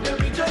people, they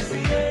rejoice,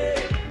 yeah.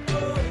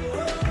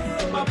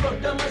 My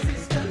brother, my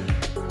sister,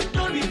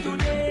 don't be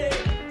today.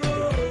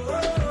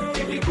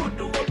 If we could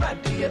do a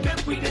party,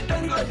 make we the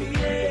tango,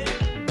 yeah.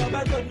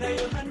 Baba, God, now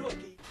your hand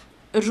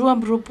working. Roa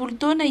amby roapolo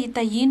taona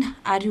itahina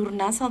ary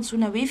orinasa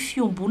antsoina hoe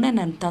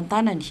fiombonana no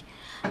tantanany.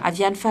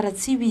 Avy any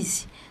Faratsiho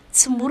izy,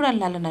 tsy mora ny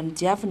lalana no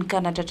diaviny ka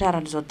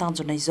natratraran'izao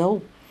tanjona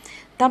izao.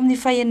 Tamin'ny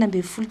fahaenina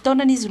ambin'ny folo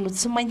taonany izy no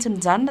tsy maintsy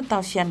nijanona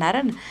tamin'ny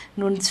fianarana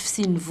noho ny tsy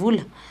fisian'ny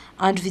vola.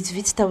 Andro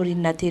vitsivitsy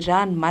taoriana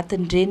naterahany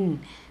matiny reniny.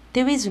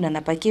 Teo izy no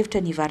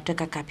nanapa-kevitra nivarotra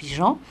kakapi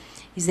Jean,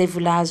 izay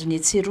vola azony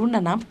etseroana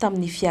nampy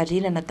tamin'ny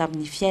fiarenana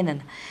tamin'ny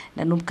fiainana.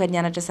 Nanomboka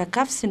nianatra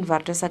sakafo sy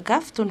nivarotra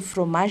sakafo toy ny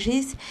fromage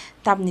izy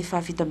tamin'ny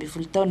fahafito ambin'ny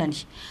folo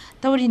taonany.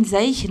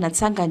 Taorian'izay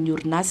natsanga ny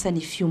orinasa ny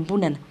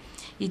fiombonana.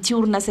 Ity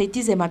orinasa ity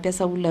izay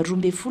mampiasa olona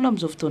 12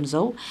 amin'izao fotoana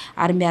izao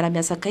ary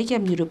miara-miasa akaiky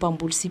amin'ireo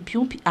mpamboly sy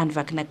mpiompy any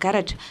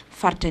Vakinankaratra,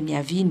 faritra ny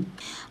Aviny.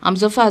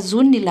 Amin'izao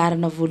fahazony ny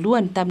laharana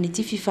voalohany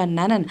tamin'ity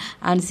fifaninanana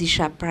any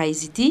Zisha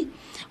Prize ity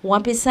ho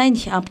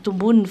ampiasainy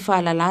ampitombony ny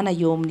fahalalana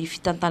eo amin'ny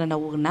fitantanana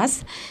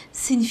orinasa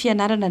sy ny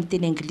fianarana ny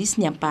teny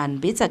anglisy ny ampahany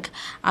betsaka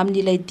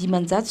amin'ilay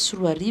 $500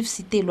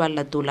 sy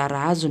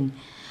 $3 azony.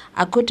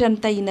 Akoatra ny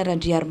Tahina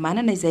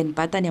Randriamanana izay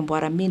nibata ny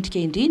amboara-mendrika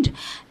indrindra,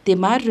 dia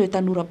maro ireo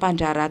tanora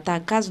mpandraharaha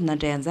tahaka azy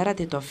nandray anjara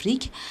teto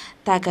Afrika,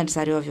 tahaka ny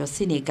zareo avy ao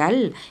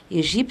Sénégal,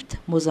 Égypte,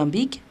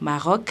 Mozambique,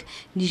 Maroc,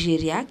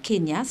 Nigeria,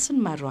 Kenya sy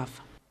ny maro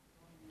hafa.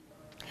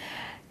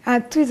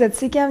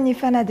 Atoizantsika amin'ny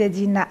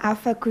fanadihadiana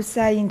hafa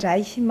kosa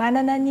indray,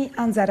 manana ny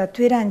anjara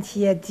toerany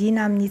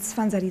hiadiana amin'ny tsy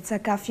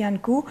fanjarian-tsakafo ihany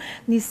koa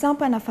ny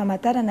sampana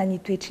famantarana ny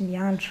toetry ny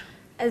andro.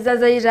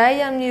 Zaza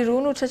iray amin'ny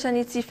roa no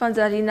tratrany tsy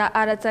fanjariana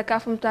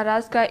ara-tsakafo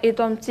mitarazoka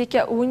eto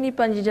amintsika hoy ny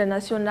mpandrindra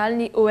nasionaly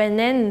ny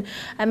ONN.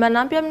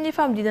 Manampy amin'ny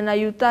famidinana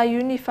Utah io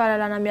ny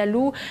fahalalana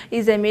mialoha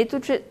izay mety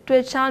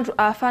toetrandro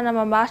ahafahana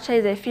mamaritra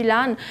izay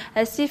filana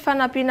sy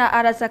fanampiana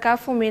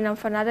ara-tsakafo mena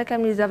mifanaraka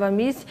amin'ny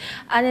zavamisy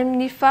any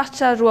amin'ny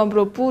faritra roa amby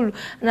roapolo.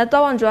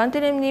 Natao androany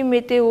teny amin'ny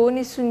meteo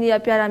ny sony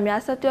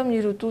mpiara-miasa teo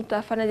amin'ny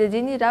rotota.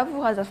 Fanadihadiany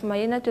Ravo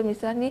Razafimahena teo amin'ny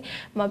sariny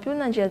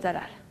Mampiona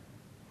Andriajarara.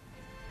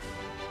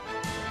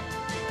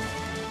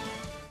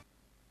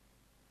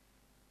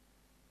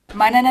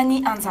 Manana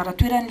ny anjara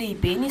toerany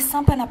lehibe ny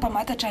sampana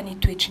mpamantatra ny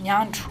toetry ny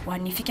andro ho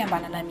an'ny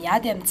fikambanana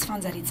miady amin'ny tsy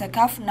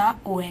fanjarian-tsakafo na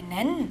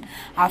ONN,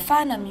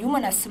 ahafahana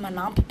miomana sy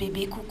manampy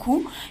bebe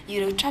kokoa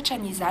ireo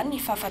tratrany izany ny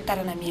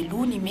fahafantarana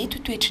mialoha ny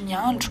mety toetry ny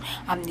andro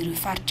amin'ireo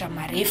faritra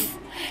marefo.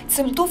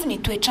 Tsy mitovy ny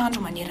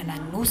toetrandro manerana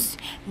ny nosy,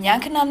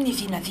 miankina amin'ny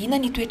vinavina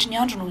ny toetry ny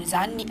andro noho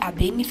izany ny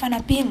haben'ny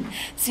fanampiana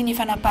sy ny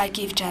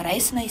fanapahan-kevitra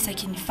raisina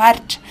isaky ny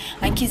faritra.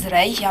 Ankizy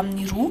iray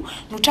amin'ny roa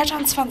no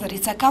tratrany tsy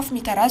fanjarian-tsakafo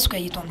mitarazoka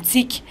eto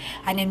amintsika.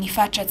 Any amin'ny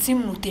faritra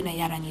atsimo no tena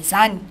iarana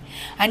izany.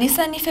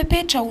 Anisan'ny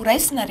fepetra ho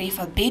raisina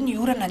rehefa be ny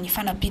orana ny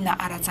fanampiana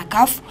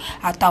ara-tsakafo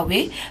atao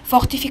hoe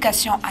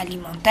fortification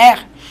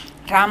alimentaire.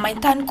 Raha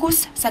maintany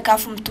kosa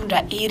sakafo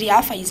mitondra hery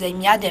hafa izay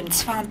miady amin'ny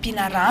tsy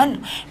fahampiana rano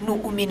no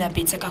omena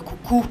betsaka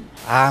kokoa.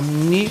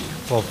 Amin'ny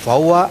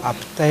vaovao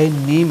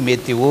ampitain'ny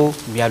météo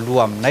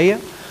mialoha aminay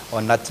ao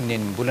anatin'ny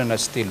enim-bolana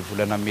sy 3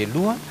 volana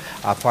mialoha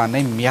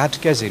ahafahanay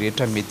miatrika azy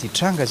rehetra mety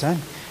hitranga zany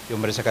eo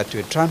amin'ny resaka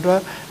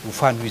toetrandro ho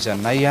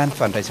fanohizanay ny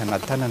fandraisana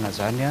tanana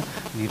zany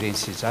ny reny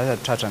sy zaza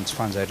tratrany tsy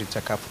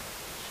fanjarian-tsakafo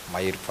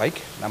mahery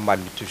vaika na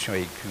malnutrition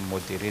aiguë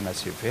modérée na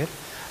sévère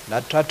na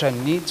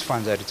tratrany tsy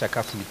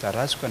fanjarian-tsakafo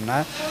mitarazoka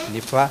na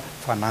nefa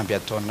fanamby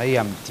ataonay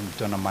amin'ny 5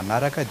 taona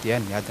manaraka dia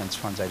niady ny tsy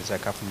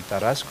fanjarian-tsakafo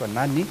mitarazoka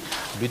na ny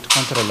lutte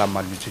contre la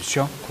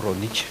malnutrition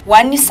chronique. Ho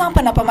an'ny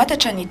sampana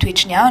mpamantatra ny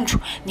toetry ny andro,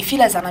 ny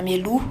filazana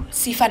mialoha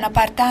sy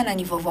fanaparitahana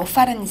ny vaovao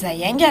farany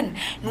izay aingana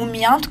no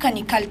miantoka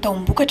ny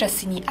kalitaom-bokatra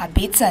sy ny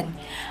abetsany.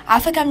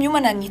 Afaka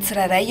miomana ny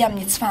tsirairay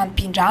amin'ny tsy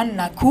fahampin-drano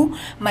na koa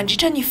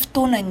mandritra ny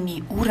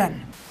fotoanan'ny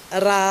orana.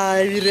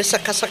 Raha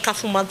iresaka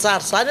sakafo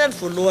manjary zany any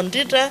voalohany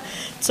indrindra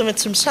tsy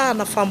maintsy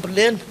misahana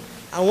fambolena.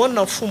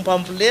 Ahoana ny fomba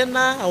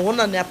ambolena,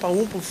 ahoana ny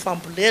ampahombo ny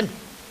fambolena,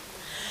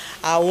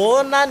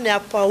 ahoana ny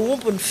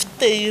ampahombo ny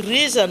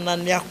fitehirizana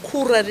ny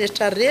akora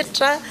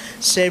rehetrarehetra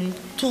izay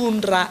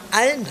mitondra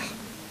aina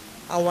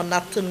ao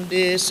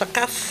anatin'le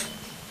sakafo,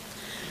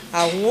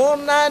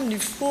 ahoana ny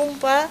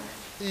fomba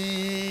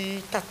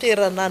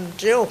taterana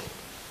andreo,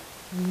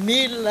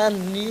 mila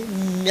ny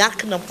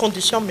miakina amin'ny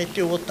condition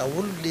météo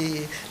daholo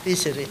le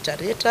izy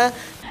rehetrarehetra.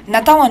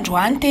 Natao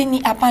androany teny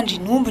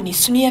ampandrinomby ny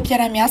sonia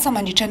mpiara-miasa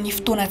mandritra ny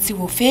fotoana tsy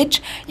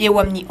voafetra eo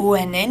amin'ny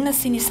ONN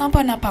sy ny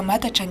sampana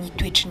mpamantatra ny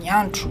toetry ny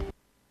andro.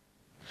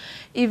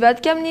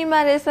 Ivadika amin'ny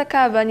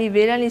maresaka avy any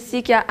ivelany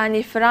isika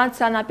any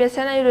Frantsa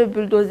nampiasaina ireo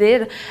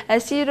bulldozer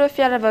sy ireo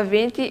fiara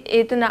vaventy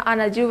entina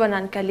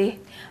anadiovana ny kale.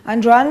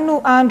 Androany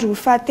no andro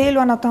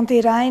fahatelo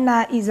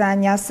anatanterahina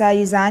izany asa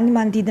izany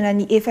manodidina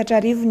ny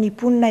 4,000 ny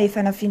mponina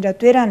efa nafindra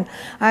toerana.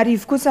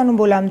 Arivo kosa no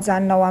mbola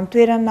mijanona ao amin'ny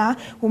toerana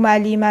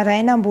omaly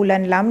maraina mbola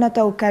nilamina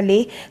tao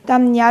Calais.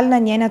 Tamin'ny alina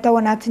ny aina tao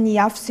anatin'ny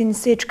afo sy ny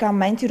setroka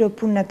mainty ireo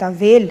mponina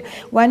tavela.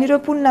 Ho an'ireo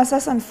mponina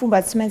sasany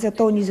fomba tsy maintsy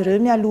ataon'izy ireo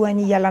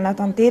mialohan'ny ialana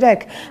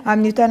tanteraka.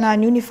 Amin'io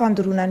tanàna io ny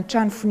fandoroana ny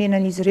trano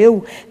fonenan'izy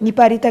ireo, ny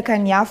paritaka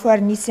ny afo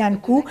ary nisy ihany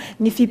koa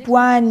ny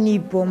fipoahan'ny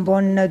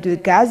bonbonne de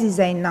gaz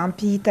izay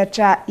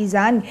nampihitatra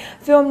izany.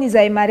 Feo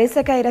amin'izay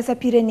maresaka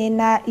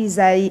iraisam-pirenena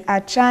izay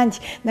atrany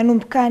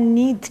nanomboka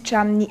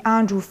niditra amin'ny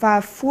andro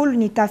fahafolo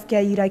ny tafika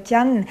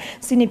irakianina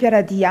sy ny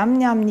mpiaradia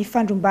aminy amin'ny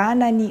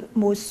fandrombahana ny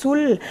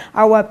Mosul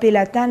ao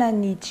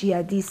ampelantanan'ny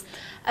jihadiste.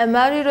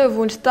 Maro ireo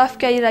vondry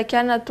tafika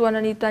irakiana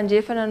toana ny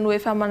tandrefana no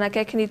efa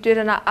manakaiky ny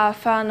toerana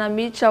ahafahana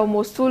miditra ao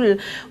Mosul.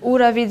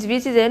 Ora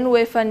vitsivitsy izay no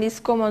efa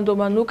nisy komando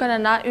manokana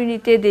na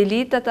unité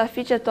d'élite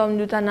tafiditra tao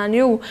amin'io tanàna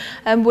io.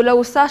 Mbola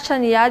ho sarotra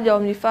ny ady ao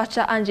amin'ny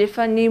faritra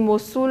andrefan'ny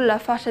Mosul,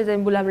 faritra izay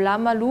mbola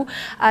milama aloha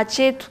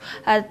hatreto.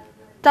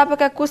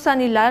 Tapaka kosa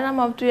ny lalana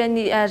mampitohy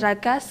ny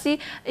Raqqa sy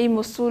i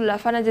Mosul.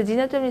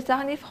 Fanadihadiana teo amin'ny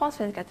sariny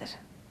France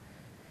 24.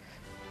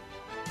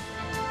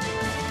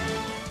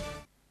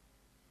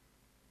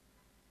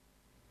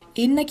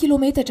 Enina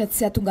kilometatra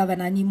tsy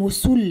atongavana ny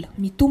Mosul,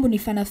 mitombo ny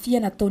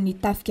fanafiana ataon'ny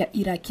tafika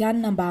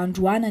irakianina mba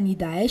androana ny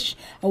Daesh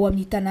ao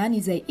amin'ny tanàna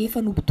izay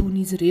efa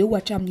nobodon'izy ireo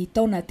hatramin'ny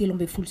taona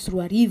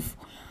 2014.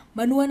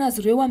 Manohana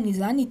azy ireo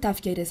amin'izany ny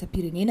tafika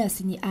iraisam-pirenena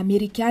sy ny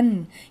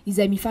Amerikanina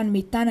izay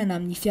mifanometanana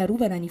amin'ny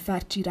fiarovana ny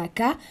faritry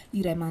Raqqa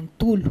iray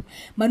manontolo.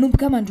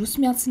 Manomboka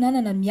mandroso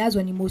miantsinanana miazo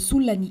any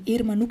Mosul ny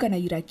hery manokana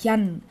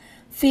irakianina.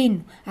 Feno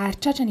ary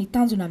tratra ny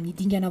tanjona amin'ny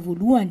dingana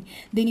voalohany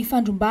dia ny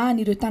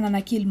fandrombahana ireo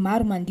tanàna kely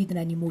maro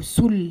manodidina ny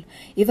Mosul.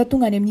 Efa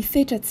tonga any amin'ny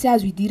fetra tsy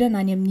azo idirana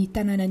any amin'ny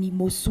tanàna ny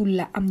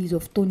Mosul amin'izao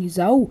fotoana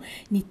izao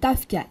ny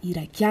tafika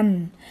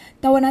irakianina.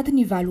 Tao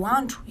anatin'ny 7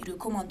 andro ireo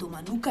komando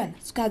manokana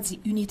sokajy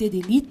unité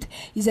d'élite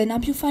izay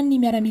nampiofan'ny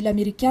miaramila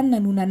amerikanina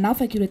no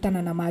nanafaka ireo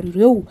tanàna maro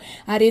ireo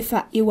ary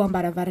efa eo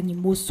ambaravaran'ny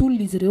Mosul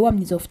izy ireo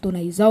amin'izao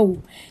fotoana izao.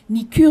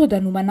 Ny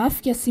Kurde no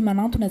manafika sy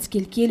manantona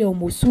tsikelikely ao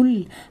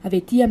Mosul avy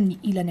ety amin'ny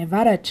ilany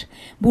avaratra.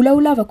 Mbola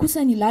ho lava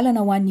kosa ny lalana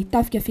ho an'ny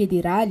tafika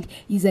federaly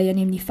izay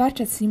any amin'ny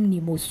faritra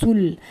atsimon'ny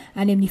Mosul.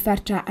 Any amin'ny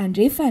faritra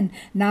andrefana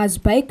nahazo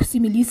baiko sy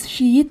milisy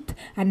shiite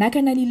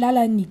anakana ny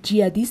lalan'ny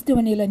jihadiste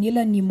eo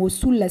anelanelan'ny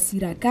Mosul sy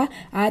Raqqa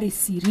ary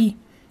Syrie.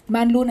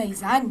 Manoloana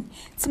izany,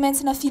 tsy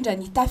maintsy nafindra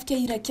ny tafika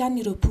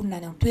irakianina ireo mponina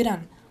any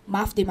an-toerana.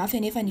 Mafy dia mafy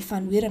anefa ny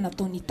fanoherana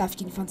ataon'ny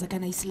tafiky ny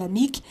fanjakana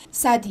islamika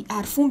sady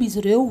ary fomba izy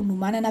ireo no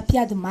manana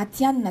mpiady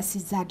matianina sy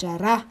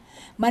zajara.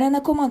 Manana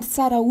komando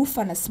tsara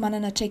ofana sy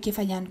manana traika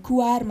efa ihany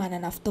koa ary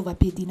manana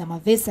fitaovam-piadiana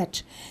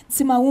mavesatra.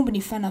 Tsy mahomby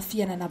ny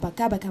fanafiana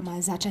nabakabaka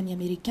mahazatra ny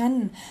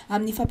Amerikanina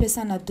amin'ny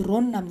fampiasana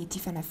drone amin'ity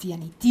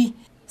fanafiana ity.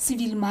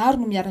 Sivily maro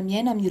no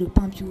miara-miaina amin'ireo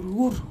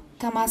mpampiorohoro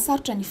ka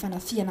mahasarotra ny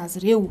fanafiana azy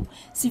ireo.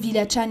 Sivily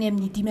hatrany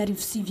amin'ny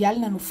 5,000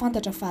 alina no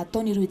fantatra fa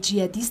ataon'ireo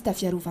jihadista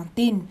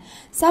fiarovan-teny.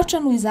 Sarotra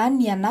noho izany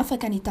ny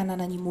hanafaka ny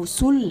tanàna ny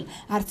Mosul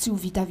ary tsy ho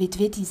vita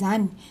vetivety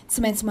izany.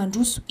 Tsy maintsy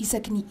mandroso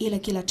isaky ny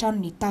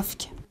elakelatrano ny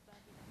tafika.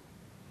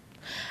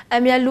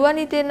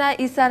 Mialohany tena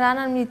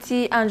isarana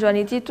amin'ity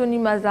androany ity toy ny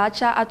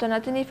mazatra ato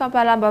anatin'ny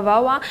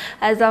fampalam-bavao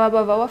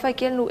zava-bavao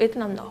hafakely no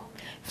entina aminao.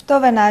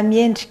 Fitaovana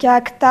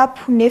miendrika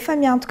kitapo nefa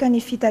miantoka ny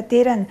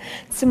fitaterana,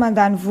 tsy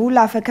mandany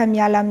vola, afaka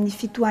miala amin'ny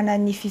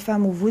fitohanan'ny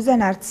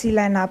fifamoivozana ary tsy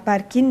ilaina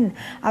parking,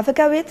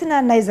 afaka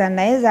hoentina n'aiza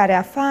n'aiza ary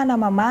ahafahana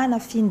mamahana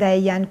finday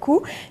ihany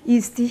koa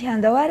izy ity.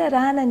 Andao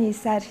ararahana ny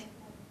sary.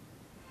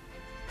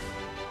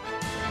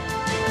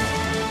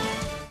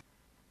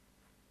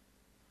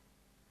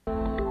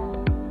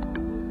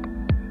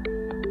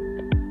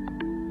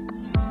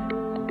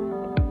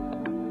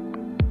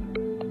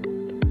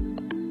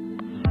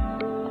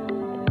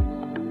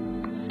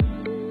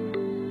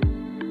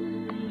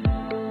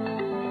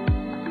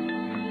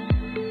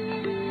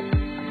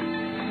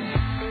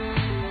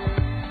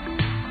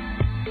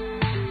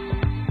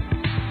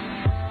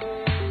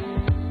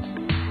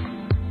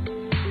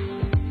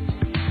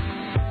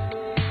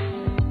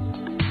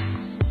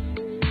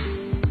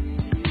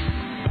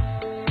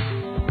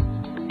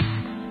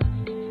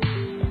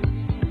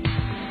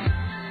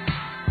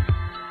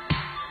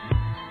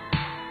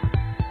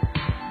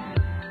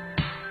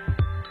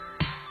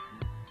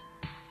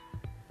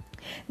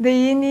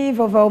 Dia iny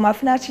vaovao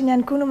mahafinaritra iny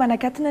ihany koa no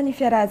manakatona ny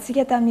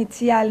fiarahantsika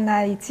tamin'ity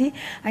alina ity.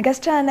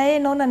 Ankasitrahanay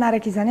ianao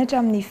nanaraka izany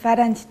hatramin'ny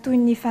farany toy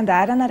ny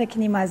fandaharana araka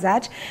ny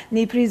mahazatra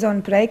ny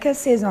prison break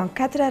saison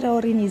 4 raha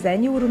aoriana izay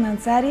ny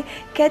horonan-tsary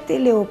Kate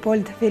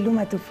Leopold.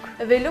 Veloma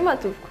tompoko. Veloma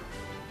tompoko.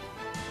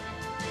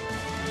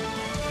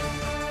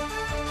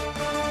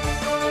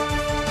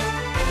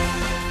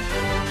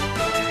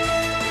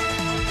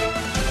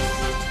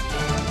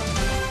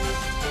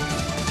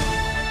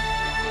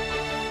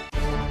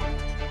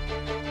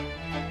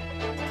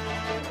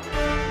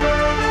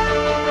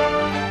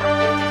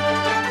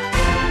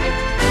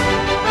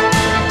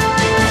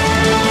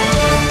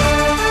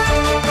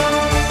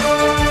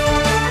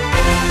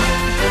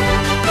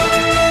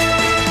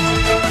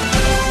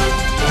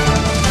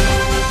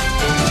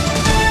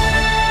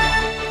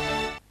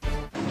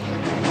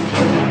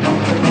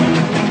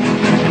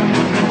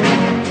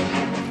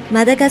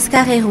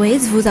 Madagascar Airways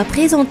vous a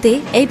présenté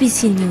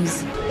ABC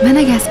News.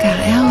 Madagascar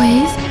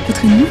Airways,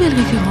 votre nouvelle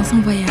référence en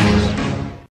voyage.